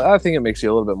I think it makes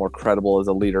you a little bit more credible as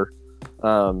a leader,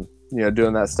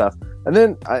 doing that stuff. And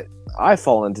then I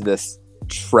fall into this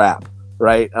trap,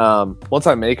 right? Once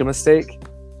I make a mistake,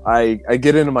 I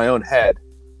get into my own head.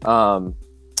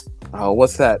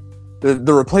 What's that?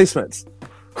 The Replacements,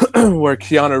 where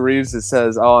Keanu Reeves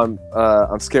says, "Oh,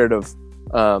 I'm scared of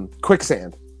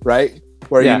quicksand," right?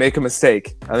 where you make a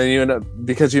mistake, and then you end up,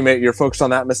 because you're focused on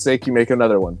that mistake, you make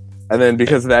another one, and then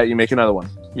because of that, you make another one.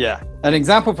 Yeah, an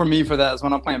example for me for that is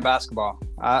when I'm playing basketball.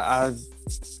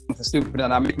 It's stupid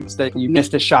and I make a mistake and you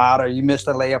missed a shot or you missed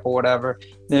a layup or whatever.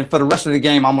 Then for the rest of the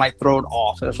game, I'm like thrown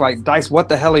off. It's like, Dice, what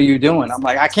the hell are you doing? I'm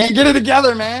like, I can't get it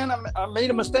together, man. I made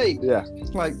a mistake. Yeah.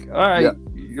 It's like, all right,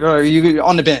 you're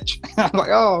on the bench. I'm like,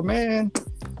 oh man.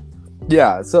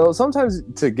 Yeah. So sometimes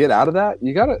to get out of that,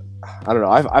 you gotta, I don't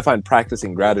know. I find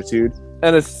practicing gratitude,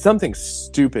 and it's something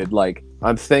stupid. Like,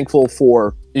 I'm thankful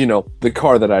for, the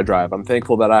car that I drive. I'm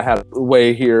thankful that I had a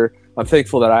way here. I'm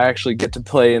thankful that I actually get to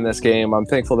play in this game. I'm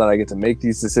thankful that I get to make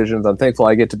these decisions. I'm thankful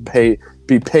I get to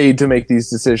be paid to make these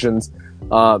decisions.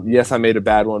 Yes, I made a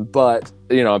bad one, but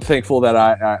I'm thankful that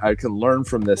I can learn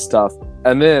from this stuff.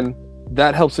 And then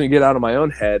that helps me get out of my own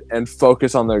head and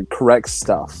focus on the correct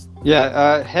stuff.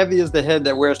 Yeah, heavy is the head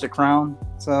that wears the crown.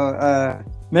 So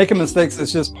making mistakes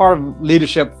is just part of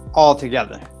leadership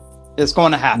altogether. It's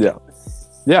going to happen.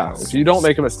 Yeah. If you don't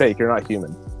make a mistake, you're not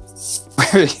human.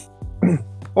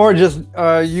 Or just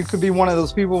you could be one of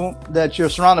those people that you're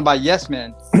surrounded by yes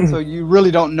men, so you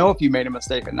really don't know if you made a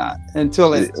mistake or not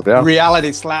until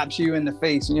reality slaps you in the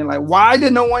face, and you're like, "Why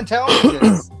did no one tell me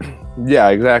this?" Yeah,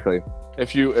 exactly.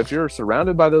 If you're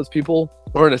surrounded by those people,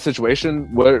 or in a situation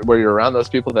where you're around those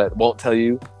people that won't tell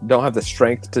you, don't have the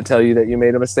strength to tell you that you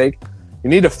made a mistake, you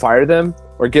need to fire them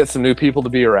or get some new people to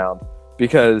be around,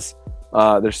 because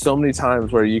there's so many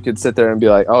times where you could sit there and be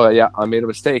like, oh yeah, I made a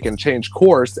mistake, and change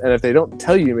course. And if they don't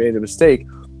tell you made a mistake,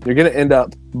 you're going to end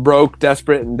up broke,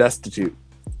 desperate, and destitute.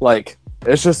 Like,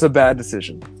 it's just a bad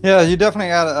decision. Yeah, you definitely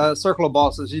got a circle of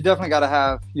bosses. You definitely got to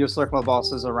have your circle of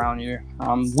bosses around you.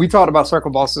 We talked about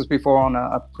circle bosses before on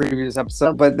a previous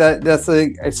episode, but that's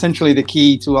essentially the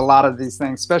key to a lot of these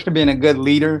things, especially being a good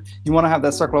leader. You want to have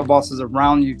that circle of bosses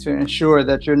around you to ensure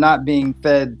that you're not being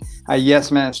fed a yes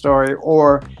man story,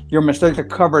 or your mistakes are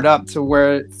covered up to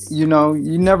where, you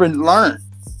never learn.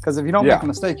 Because if you don't make a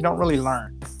mistake, you don't really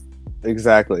learn.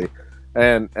 Exactly.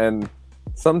 And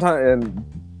sometimes,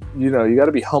 you got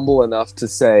to be humble enough to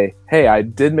say, hey, I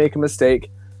did make a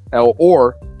mistake,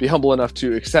 or be humble enough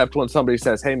to accept when somebody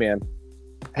says, hey man,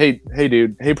 hey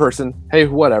dude, hey person, hey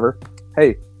whatever,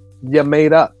 hey, you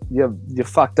made up, you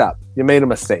fucked up, you made a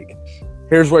mistake,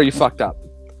 here's where you fucked up.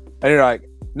 And you're like,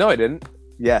 no I didn't.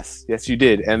 Yes you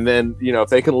did. And then if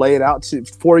they can lay it out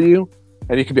for you,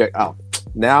 and you can be like, oh,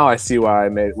 now I see where I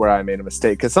made a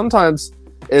mistake. Because sometimes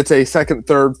it's a second,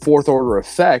 third, fourth order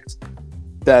effect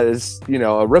that is,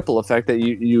 a ripple effect that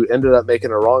you ended up making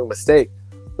a wrong mistake.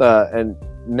 And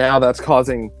now that's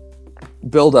causing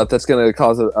buildup that's going to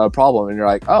cause a problem. And you're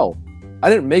like, oh, I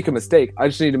didn't make a mistake. I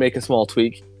just need to make a small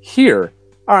tweak here.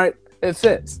 All right, it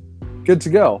fits. Good to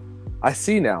go. I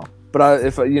see now. But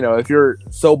if you're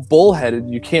so bullheaded,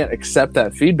 you can't accept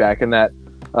that feedback and that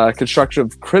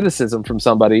constructive criticism from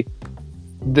somebody,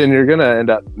 then you're going to end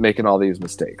up making all these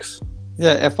mistakes.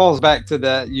 Yeah, it falls back to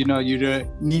that, you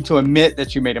need to admit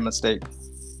that you made a mistake.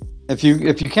 If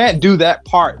you can't do that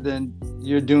part, then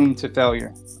you're doomed to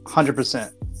failure,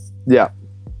 100%. Yeah,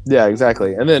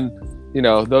 exactly. And then,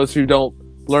 those who don't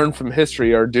learn from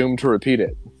history are doomed to repeat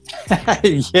it.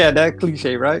 Yeah, that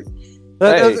cliche, right?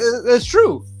 It's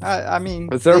true. I mean,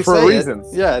 it's there for a reason.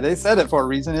 Yeah, they said it for a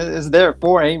reason. It's there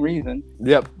for a reason.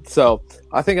 Yep. So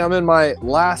I think I'm in my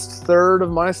last third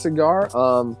of my cigar.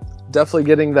 Definitely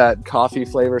getting that coffee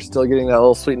flavor, still getting that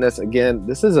little sweetness. Again,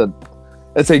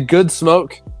 it's a good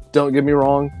smoke. Don't get me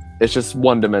wrong. It's just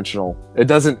one dimensional. I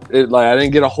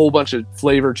didn't get a whole bunch of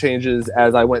flavor changes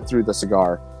as I went through the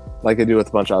cigar, like I do with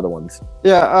a bunch of other ones.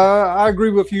 Yeah, I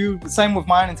agree with you. Same with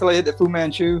mine until I hit the Fu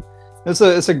Manchu. It's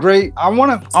a great. I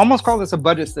want to almost call this a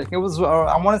budget stick. It was.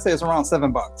 I want to say it's around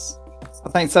 $7. I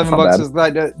think $7 is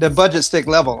like the budget stick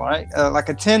level, right? Like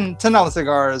a $10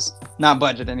 cigar is not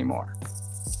budget anymore.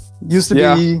 Used to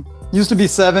be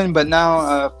 $7, but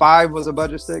now $5 was a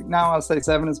budget stick. Now I'll say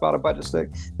 $7 is about a budget stick.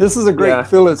 This is a great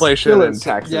inflation and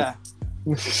taxes. Yeah,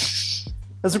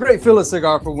 it's a great filler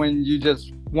cigar for when you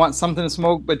just want something to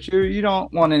smoke, but you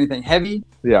don't want anything heavy.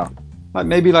 Yeah, like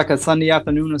maybe like a Sunday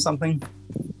afternoon or something.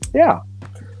 Yeah,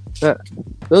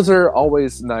 those are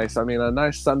always nice. I mean, a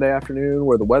nice Sunday afternoon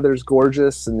where the weather's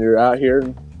gorgeous and you're out here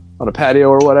on a patio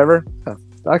or whatever.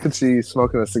 I could see you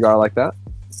smoking a cigar like that.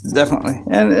 Definitely.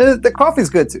 And the coffee's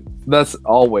good too. That's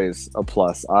always a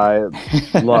plus. I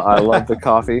love the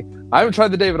coffee. I haven't tried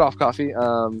the Davidoff coffee.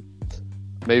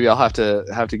 Maybe I'll have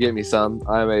to get me some.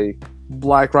 I'm a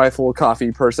Black Rifle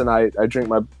coffee person. I drink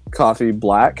my coffee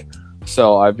black,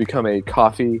 so I've become a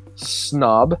coffee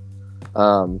snob,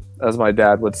 as my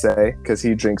dad would say, because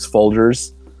he drinks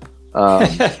Folgers.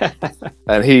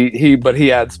 And but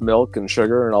he adds milk and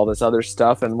sugar and all this other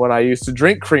stuff. And when I used to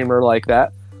drink creamer like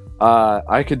that,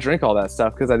 I could drink all that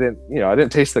stuff because I didn't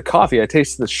taste the coffee. I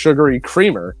tasted the sugary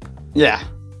creamer. Yeah.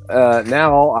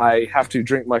 Now I have to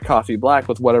drink my coffee black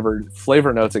with whatever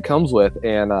flavor notes it comes with,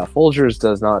 and Folgers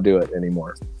does not do it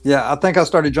anymore. Yeah, I think I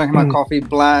started drinking my coffee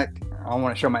black. I don't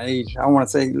want to show my age. I want to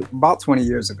say about 20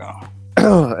 years ago.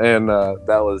 And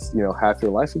that was, half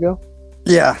your life ago?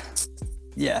 Yeah.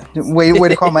 Yeah. Way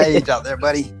to call my age out there,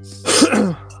 buddy.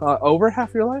 Over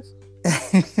half your life?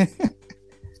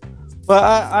 But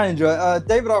I enjoy it.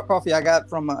 David R. Coffee I got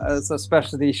from it's a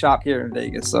specialty shop here in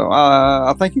Vegas. So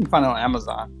I think you can find it on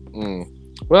Amazon.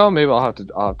 Well, maybe I'll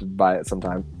have to buy it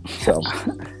sometime. So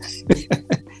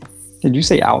Did you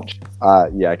say ouch?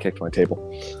 Yeah, I kicked my table.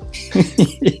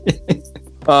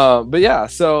 But yeah,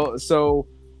 so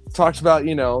talked about,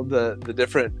 the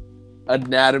different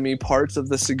anatomy parts of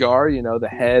the cigar, the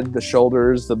head, the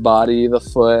shoulders, the body, the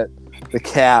foot, the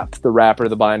cap, the wrapper,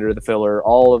 the binder, the filler,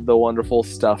 all of the wonderful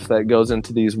stuff that goes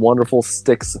into these wonderful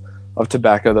sticks of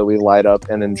tobacco that we light up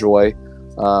and enjoy.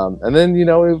 And then,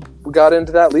 we got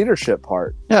into that leadership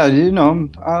part.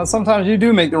 Yeah, sometimes you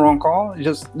do make the wrong call.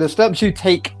 Just the steps you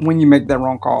take when you make that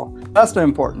wrong call. That's the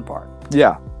important part.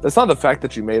 Yeah, it's not the fact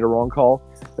that you made a wrong call.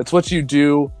 It's what you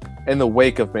do in the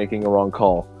wake of making a wrong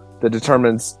call that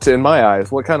determines, in my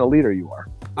eyes, what kind of leader you are.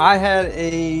 I had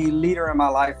a leader in my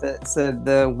life that said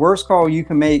the worst call you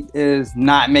can make is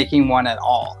not making one at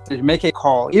all. To make a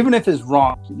call, even if it's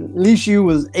wrong, at least you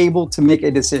was able to make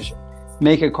a decision.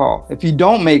 Make a call. If you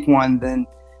don't make one, then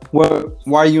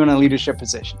why are you in a leadership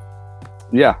position?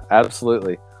 Yeah,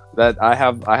 absolutely. That I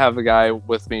have a guy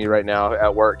with me right now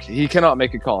at work. He cannot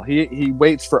make a call. He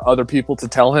waits for other people to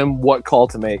tell him what call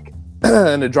to make.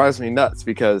 And it drives me nuts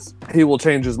because he will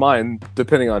change his mind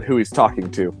depending on who he's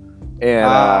talking to.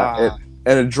 And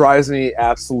it drives me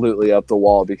absolutely up the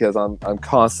wall because I'm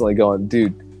constantly going,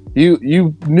 dude,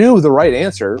 you knew the right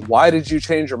answer. Why did you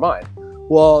change your mind?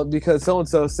 Well, because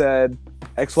so-and-so said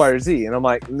X, Y, or Z. And I'm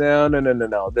like, no.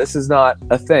 This is not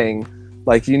a thing.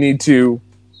 Like, you need to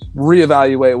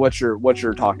reevaluate what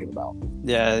you're talking about.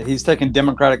 Yeah, he's taking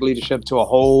democratic leadership to a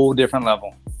whole different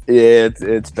level.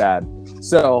 It's bad.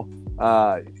 So,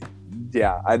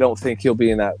 yeah, I don't think he'll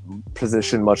be in that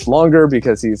position much longer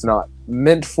because he's not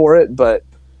meant for it, but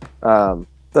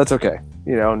that's okay.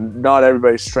 Not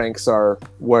everybody's strengths are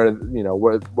where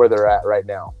they're at right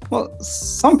now. Well,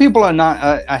 some people are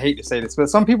not, I hate to say this, but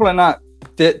some people are not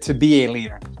fit to be a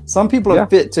leader. Some people are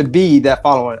fit to be that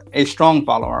follower, a strong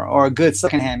follower, or a good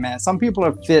secondhand man. Some people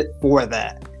are fit for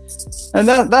that. And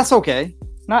that's okay.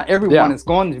 Not everyone is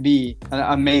going to be an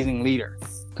amazing leader.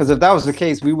 Because if that was the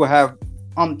case, we would have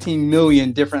umpteen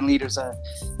million different leaders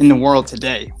in the world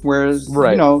today. Whereas,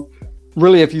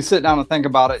 really, if you sit down and think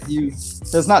about it,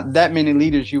 there's not that many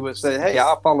leaders you would say, hey,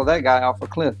 I'll follow that guy off a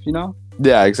cliff,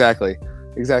 Yeah, exactly.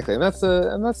 And that's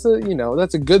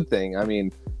a good thing. I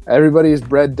mean, everybody is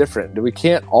bred different. We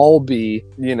can't all be,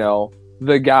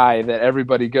 the guy that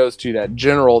everybody goes to, that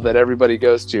general that everybody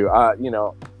goes to.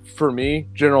 For me,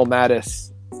 General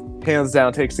Mattis, hands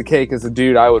down, takes the cake as a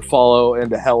dude I would follow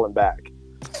into hell and back.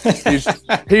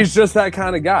 He's just that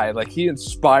kind of guy. Like, he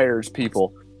inspires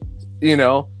people.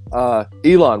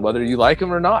 Elon, whether you like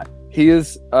him or not, he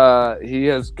has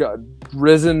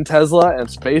risen Tesla and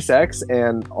SpaceX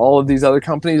and all of these other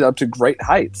companies up to great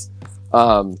heights.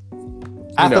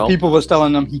 After people was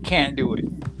telling him he can't do it.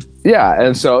 Yeah,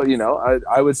 and so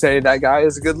I would say that guy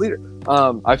is a good leader.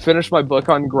 I finished my book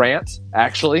on Grant,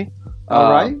 actually.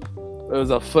 All right. It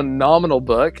was a phenomenal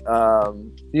book.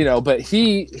 But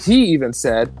he even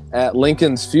said at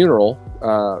Lincoln's funeral,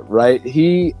 right?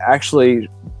 He actually,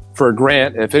 for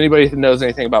Grant, if anybody knows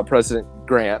anything about President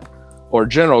Grant or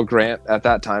General Grant at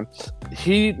that time,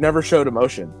 he never showed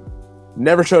emotion.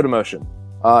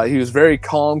 He was very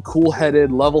calm,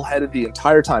 cool-headed, level-headed the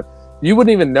entire time. You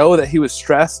wouldn't even know that he was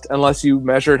stressed unless you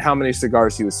measured how many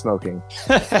cigars he was smoking.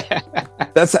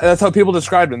 That's how people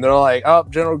described him. They're like, oh,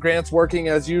 General Grant's working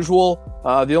as usual.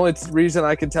 The only reason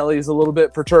I can tell he's a little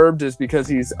bit perturbed is because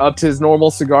he's upped his normal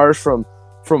cigars from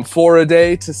 4 a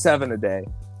day to 7 a day.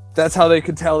 That's how they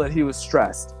could tell that he was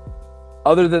stressed.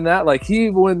 Other than that, like,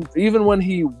 even when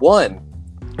he won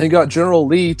and got General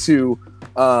Lee to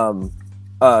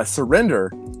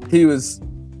surrender, he was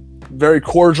very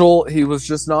cordial. He was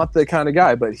just not the kind of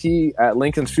guy, but he at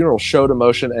Lincoln's funeral showed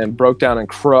emotion and broke down and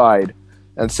cried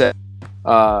and said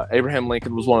Abraham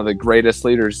Lincoln was one of the greatest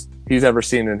leaders he's ever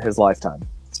seen in his lifetime.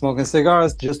 Smoking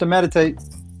cigars just to meditate.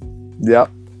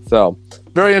 Yep. So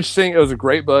very interesting. It was a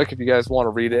great book. If you guys want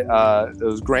to read it, it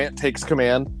was Grant Takes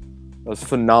Command. It was a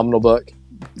phenomenal book.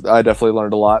 I definitely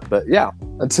learned a lot. But yeah,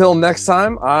 until next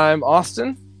time, I'm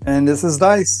Austin. And this is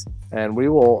Dice. And we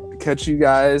will catch you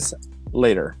guys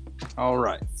later. All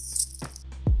right.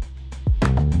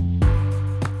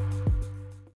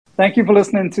 Thank you for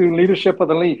listening to Leadership of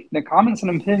the Leaf. The comments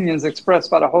and opinions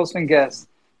expressed by the host and guests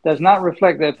does not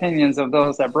reflect the opinions of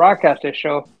those that broadcast this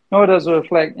show, nor does it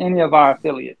reflect any of our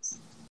affiliates.